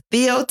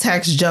 Theo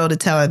texts Joe to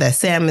tell her that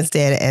Sam is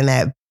dead and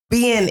that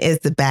Ben is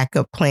the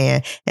backup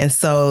plan. And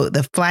so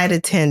the flight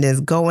attendants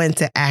go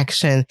into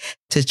action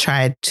to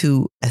try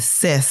to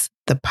assist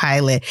the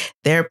pilot.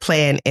 Their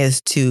plan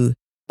is to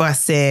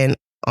bust in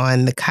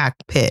on the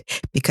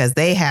cockpit because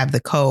they have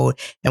the code.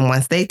 And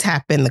once they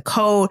tap in the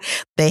code,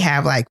 they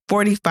have like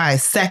 45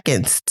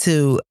 seconds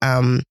to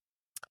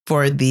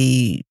for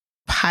the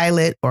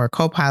pilot or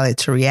co-pilot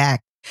to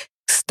react,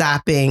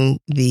 stopping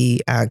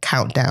the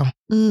countdown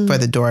for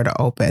the door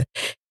to open.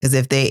 Because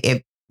if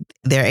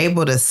they're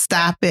able to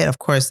stop it, of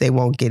course they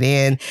won't get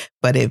in.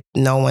 But if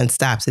no one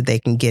stops it, they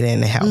can get in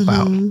to help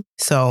out.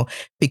 So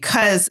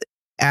because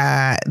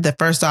the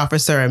first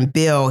officer and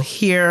Bill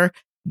hear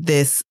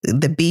the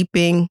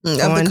beeping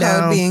of the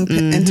code being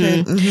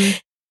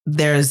entered.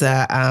 there's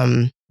a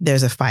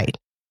fight.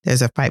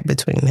 There's a fight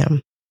between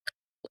them.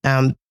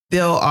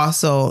 Bill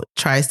also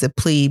tries to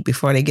plead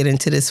before they get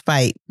into this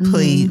fight,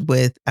 plead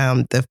with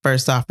the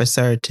first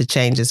officer to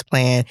change his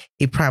plan.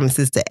 He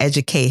promises to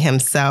educate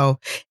himself.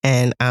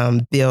 And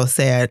Bill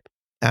said,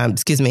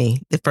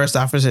 the first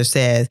officer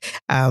says,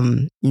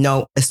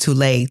 no, it's too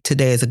late.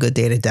 Today is a good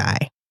day to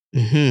die.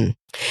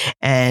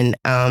 And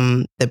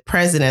the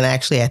president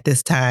actually at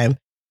this time,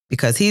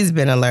 because he's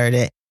been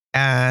alerted,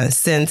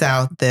 sends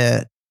out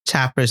the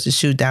choppers to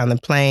shoot down the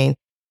plane,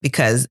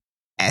 because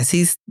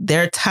as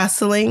they're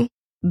tussling,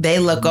 they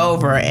look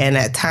over and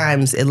at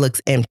times it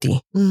looks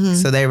empty.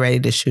 So they're ready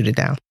to shoot it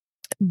down.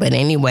 But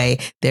anyway,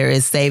 there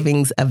is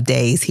savings of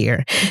days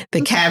here.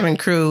 The cabin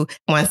crew,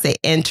 once they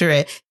enter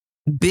it,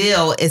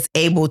 Bill is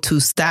able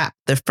to stop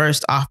the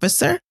first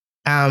officer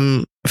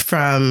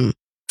from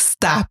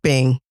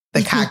stopping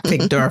the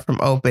cockpit door from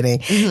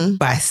opening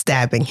by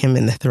stabbing him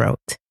in the throat.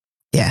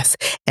 Yes.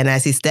 And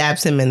as he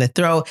stabs him in the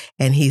throat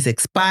and he's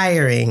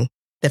expiring,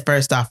 the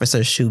first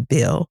officer shoots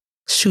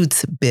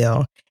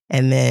Bill.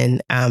 And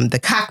then the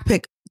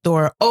cockpit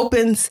door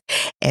opens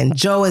and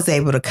Joe is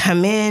able to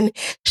come in.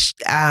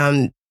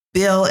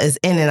 Bill is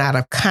in and out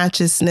of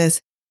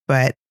consciousness,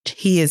 but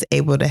he is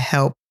able to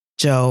help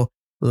Joe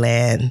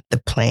land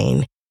the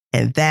plane.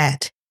 And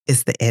that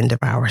is the end of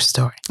our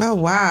story. Oh,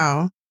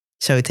 wow.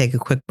 Shall we take a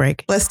quick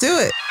break? Let's do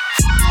it.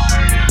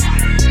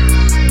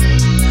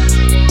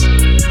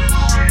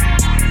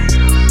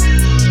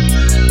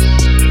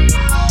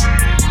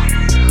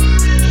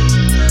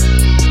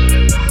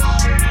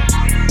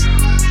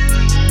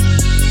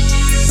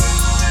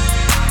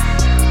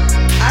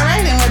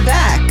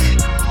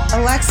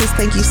 Alexis,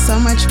 thank you so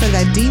much for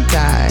that deep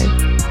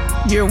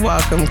dive. You're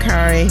welcome,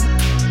 Kari.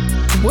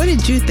 What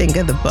did you think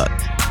of the book?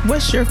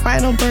 What's your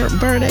final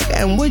verdict,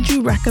 and would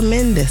you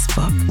recommend this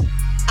book?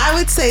 I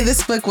would say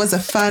this book was a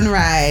fun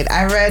ride.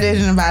 I read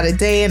it in about a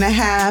day and a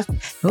half,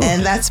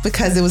 and that's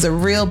because it was a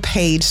real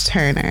page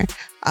turner.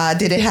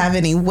 Did it have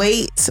any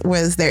weight?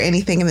 Was there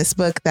anything in this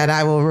book that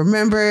I will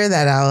remember,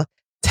 that I'll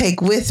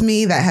take with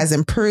me, that has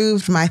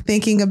improved my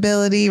thinking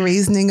ability,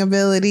 reasoning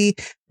ability?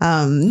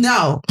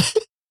 No.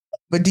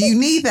 But do you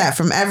need that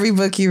from every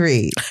book you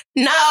read?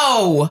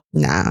 No.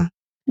 Nah.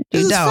 It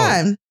was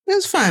fun. It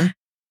was fun.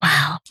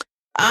 Wow.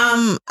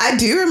 I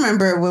do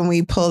remember when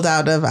we pulled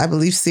out of, I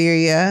believe,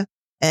 Syria,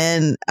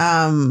 and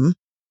a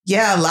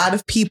lot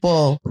of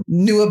people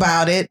knew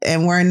about it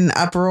and were in an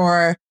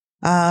uproar.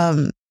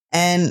 And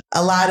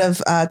a lot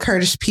of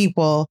Kurdish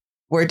people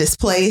were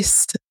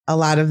displaced, a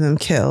lot of them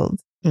killed.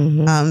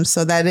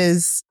 So that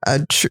is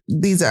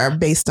these are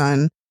based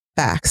on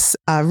facts,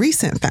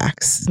 recent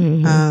facts.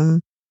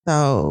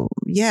 So,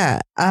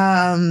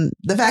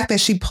 the fact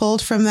that she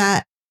pulled from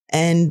that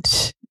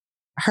and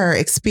her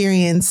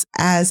experience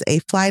as a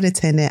flight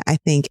attendant, I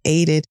think,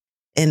 aided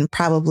in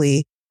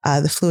probably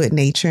the fluid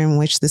nature in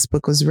which this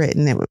book was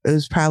written. It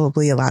was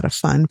probably a lot of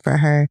fun for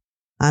her,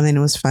 and it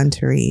was fun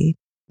to read.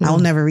 I will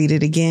never read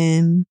it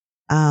again,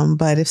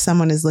 but if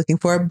someone is looking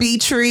for a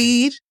beach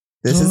read,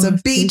 this is a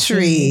beach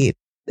read.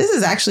 This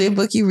is actually a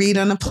book you read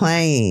on a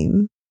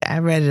plane. I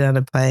read it on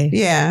a plane.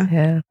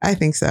 Yeah. I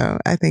think so.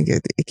 I think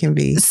it can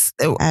be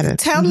added.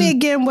 Tell me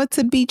again, what's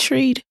a beach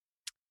read?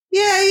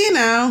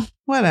 Yeah,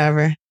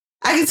 whatever.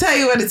 I can tell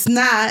you what it's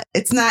not.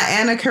 It's not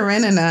Anna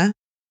Karenina.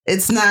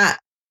 It's not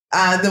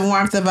The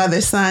Warmth of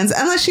Other Suns,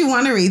 unless you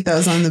want to read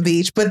those on the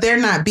beach, but they're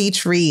not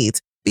beach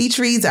reads. Beach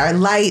reads are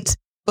light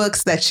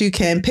books that you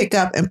can pick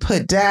up and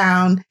put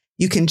down.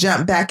 You can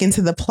jump back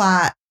into the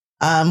plot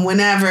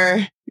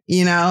whenever,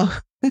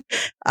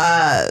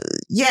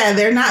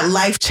 they're not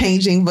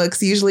life-changing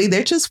books. Usually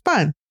they're just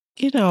fun.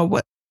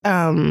 What?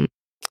 The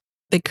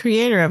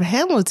creator of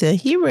Hamilton,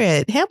 he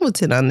read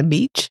Hamilton on the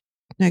beach.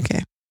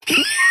 Okay.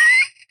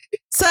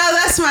 So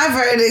that's my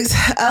verdict.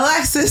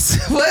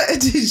 Alexis, what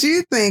did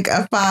you think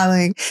of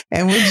Falling,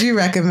 and would you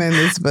recommend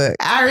this book?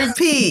 I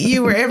repeat,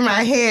 you were in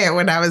my head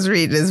when I was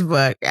reading this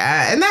book.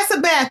 And that's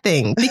a bad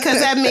thing, because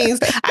that means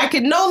I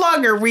can no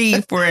longer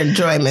read for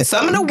enjoyment. So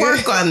I'm going to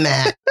work on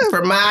that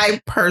for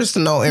my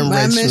personal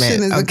enrichment. My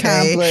mission is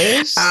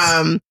accomplished.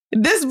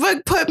 This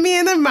book put me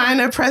in the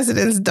mind of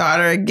President's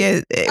Daughter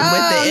again, with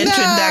the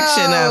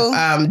introduction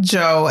of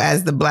Joe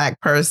as the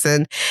Black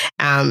person.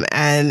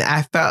 And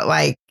I felt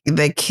like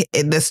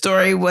the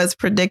story was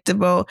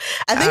predictable.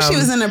 I think she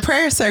was in a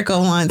prayer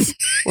circle once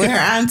with her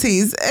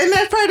aunties. Isn't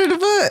that part of the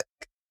book?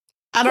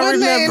 I don't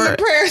remember.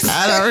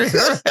 I don't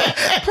remember.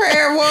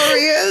 Prayer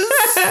warriors.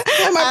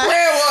 Where my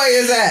prayer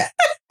warriors at?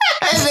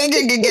 I think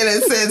you could get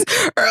a sense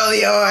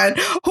early on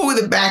who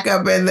the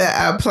backup in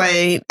the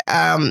plane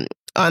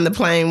on the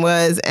plane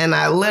was, and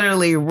I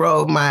literally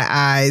rolled my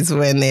eyes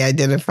when they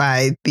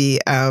identified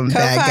the bad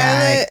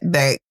guy.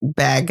 The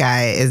bad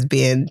guy as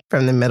being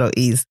from the Middle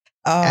East.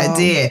 Oh. I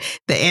did.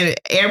 The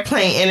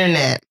airplane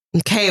internet.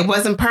 Okay, it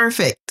wasn't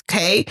perfect.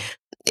 Okay,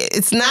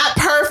 it's not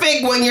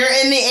perfect when you're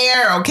in the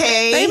air.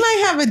 Okay, they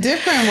might have a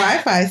different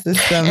Wi-Fi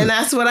system, and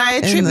that's what I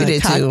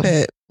attributed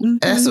to.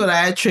 That's what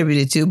I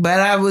attributed to. But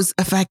I was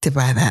affected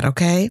by that.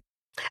 Okay.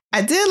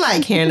 I did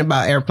like hearing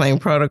about airplane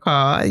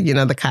protocol,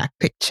 the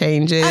cockpit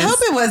changes. I hope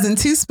it wasn't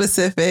too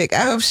specific.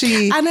 I hope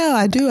I know,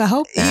 I do. I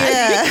hope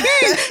that.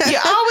 Yeah. You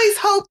always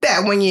hope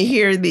that when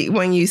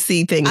you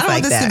see things like that. I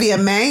want this to be a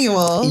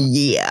manual.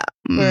 Yeah.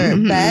 For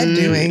bad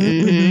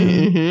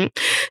doing.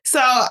 So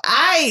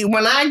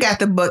when I got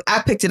the book,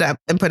 I picked it up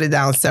and put it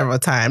down several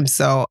times.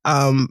 So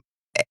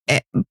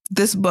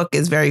this book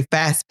is very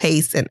fast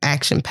paced and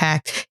action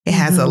packed. It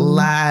has a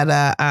lot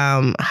of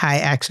high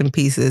action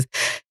pieces.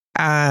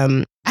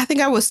 I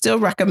think I would still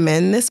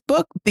recommend this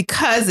book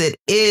because it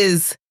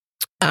is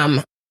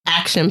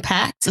action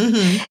packed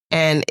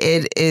and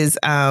it is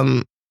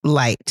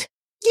light.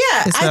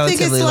 Yeah, I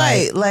think it's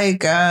light. Like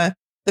the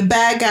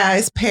bad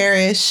guys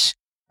perish.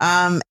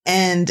 And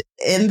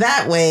in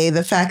that way,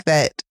 the fact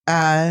that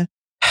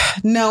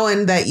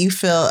knowing that you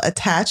feel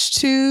attached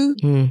to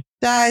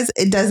dies,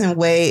 it doesn't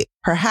weigh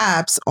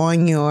perhaps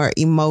on your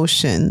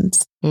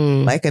emotions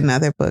like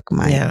another book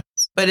might. Yeah,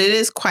 but it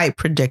is quite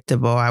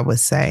predictable, I would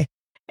say.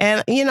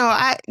 And,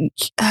 I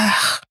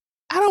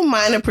don't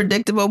mind a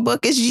predictable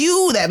book. It's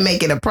you that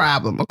make it a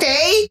problem,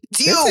 okay?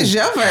 It's you. This is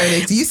your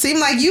verdict. You seem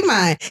like you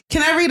mind.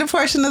 Can I read a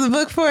portion of the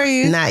book for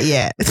you? Not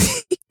yet.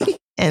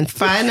 And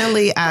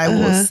finally, I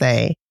will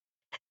say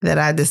that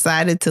I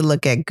decided to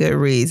look at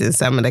Goodreads and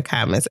some of the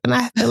comments. And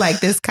I feel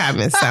like this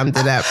comment summed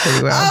it up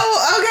pretty well.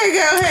 Oh, okay,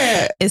 go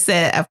ahead. It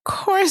said, of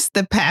course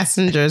the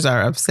passengers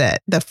are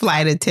upset. The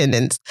flight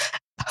attendants,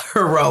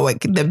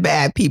 heroic. The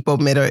bad people,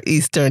 Middle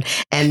Eastern.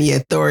 And the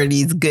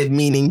authorities, good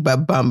meaning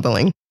but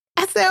bumbling.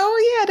 I said,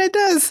 oh yeah, that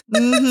does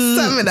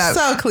sum it up.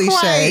 So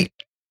cliche.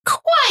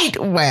 Quite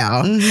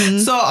well.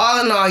 So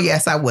all in all,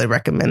 yes, I would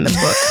recommend the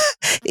book.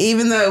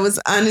 Even though it was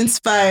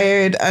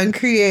uninspired,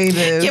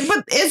 uncreative. Yeah,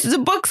 but the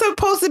book's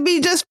supposed to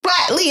be just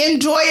flatly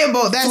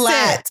enjoyable. That's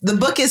flat. It. The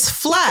book is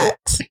flat.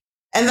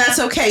 And that's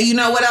okay. You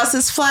know what else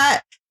is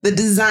flat? The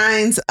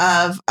designs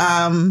of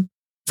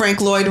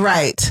Frank Lloyd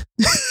Wright.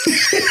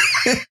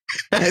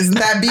 Isn't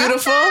that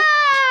beautiful?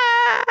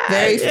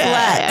 Very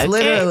flat, okay.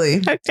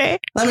 Literally. Okay.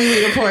 Let me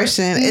read a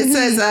portion. It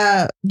says,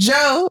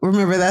 Joe,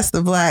 remember that's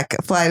the black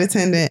flight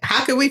attendant.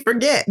 How could we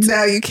forget?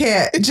 No, you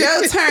can't.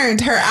 Joe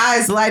turned, her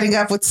eyes lighting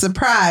up with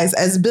surprise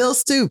as Bill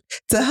stooped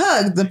to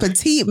hug the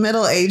petite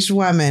middle-aged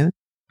woman.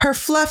 Her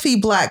fluffy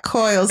black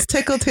coils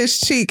tickled his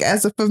cheek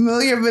as a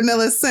familiar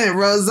vanilla scent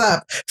rose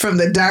up from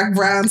the dark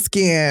brown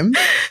skin.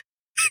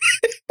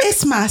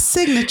 It's my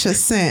signature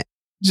scent,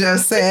 Joe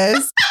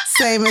says.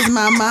 Same as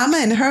my mama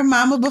and her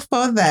mama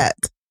before that.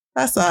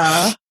 That's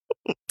all.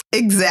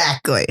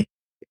 Exactly.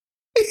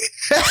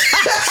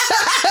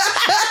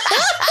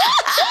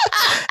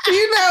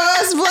 You know,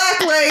 us black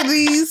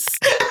ladies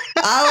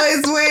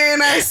always wearing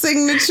our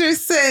signature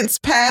scents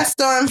passed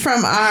on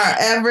from our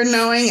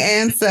ever-knowing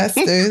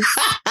ancestors.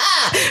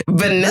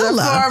 Vanilla.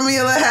 The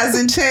formula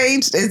hasn't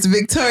changed. It's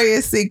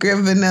Victoria's Secret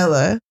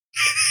vanilla.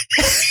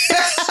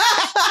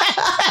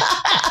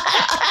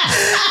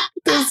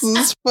 This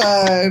was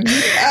fun.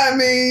 I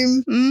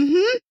mean,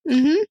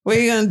 what are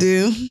you gonna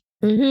do?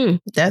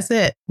 That's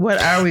it.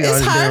 What are we gonna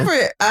do? It's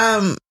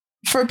hard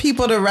for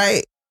people to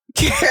write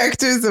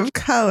characters of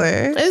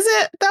color. Is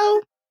it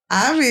though?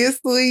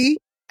 Obviously.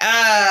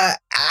 I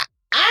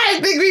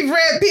think we've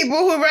read people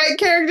who write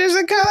characters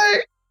of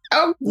color.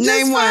 Oh,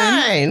 name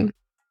fine. One.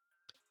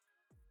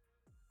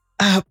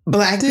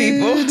 Black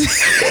people. All right,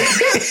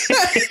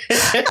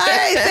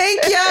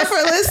 thank y'all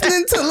for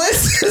listening to Lit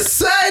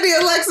Society.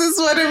 Alexis,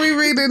 what are we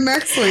reading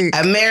next week?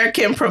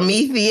 American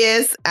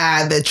Prometheus,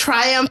 The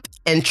Triumph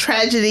and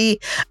Tragedy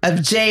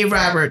of J.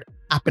 Robert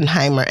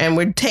Oppenheimer. And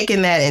we're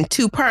taking that in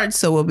 2 parts,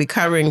 so we'll be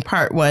covering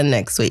part 1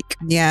 next week.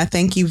 Yeah,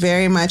 thank you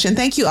very much. And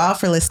thank you all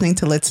for listening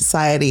to Lit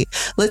Society.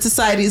 Lit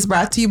Society is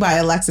brought to you by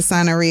Alexis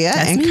Honoria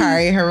and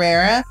Kari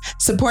Herrera.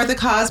 Support the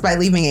cause by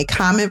leaving a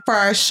comment for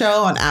our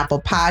show on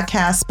Apple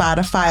Podcasts,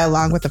 Spotify,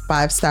 along with a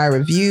 5-star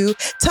review.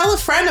 Tell a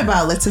friend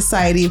about Lit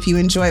Society if you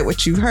enjoyed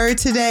what you heard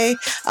today.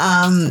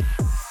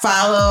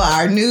 Follow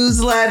our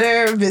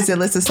newsletter. Visit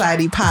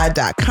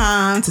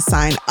litsocietypod.com to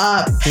sign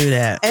up. Do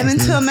that. And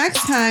until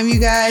next time,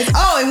 you guys.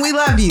 Oh, and we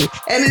love you.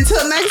 And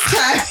until next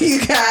time, you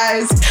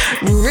guys,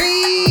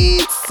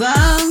 read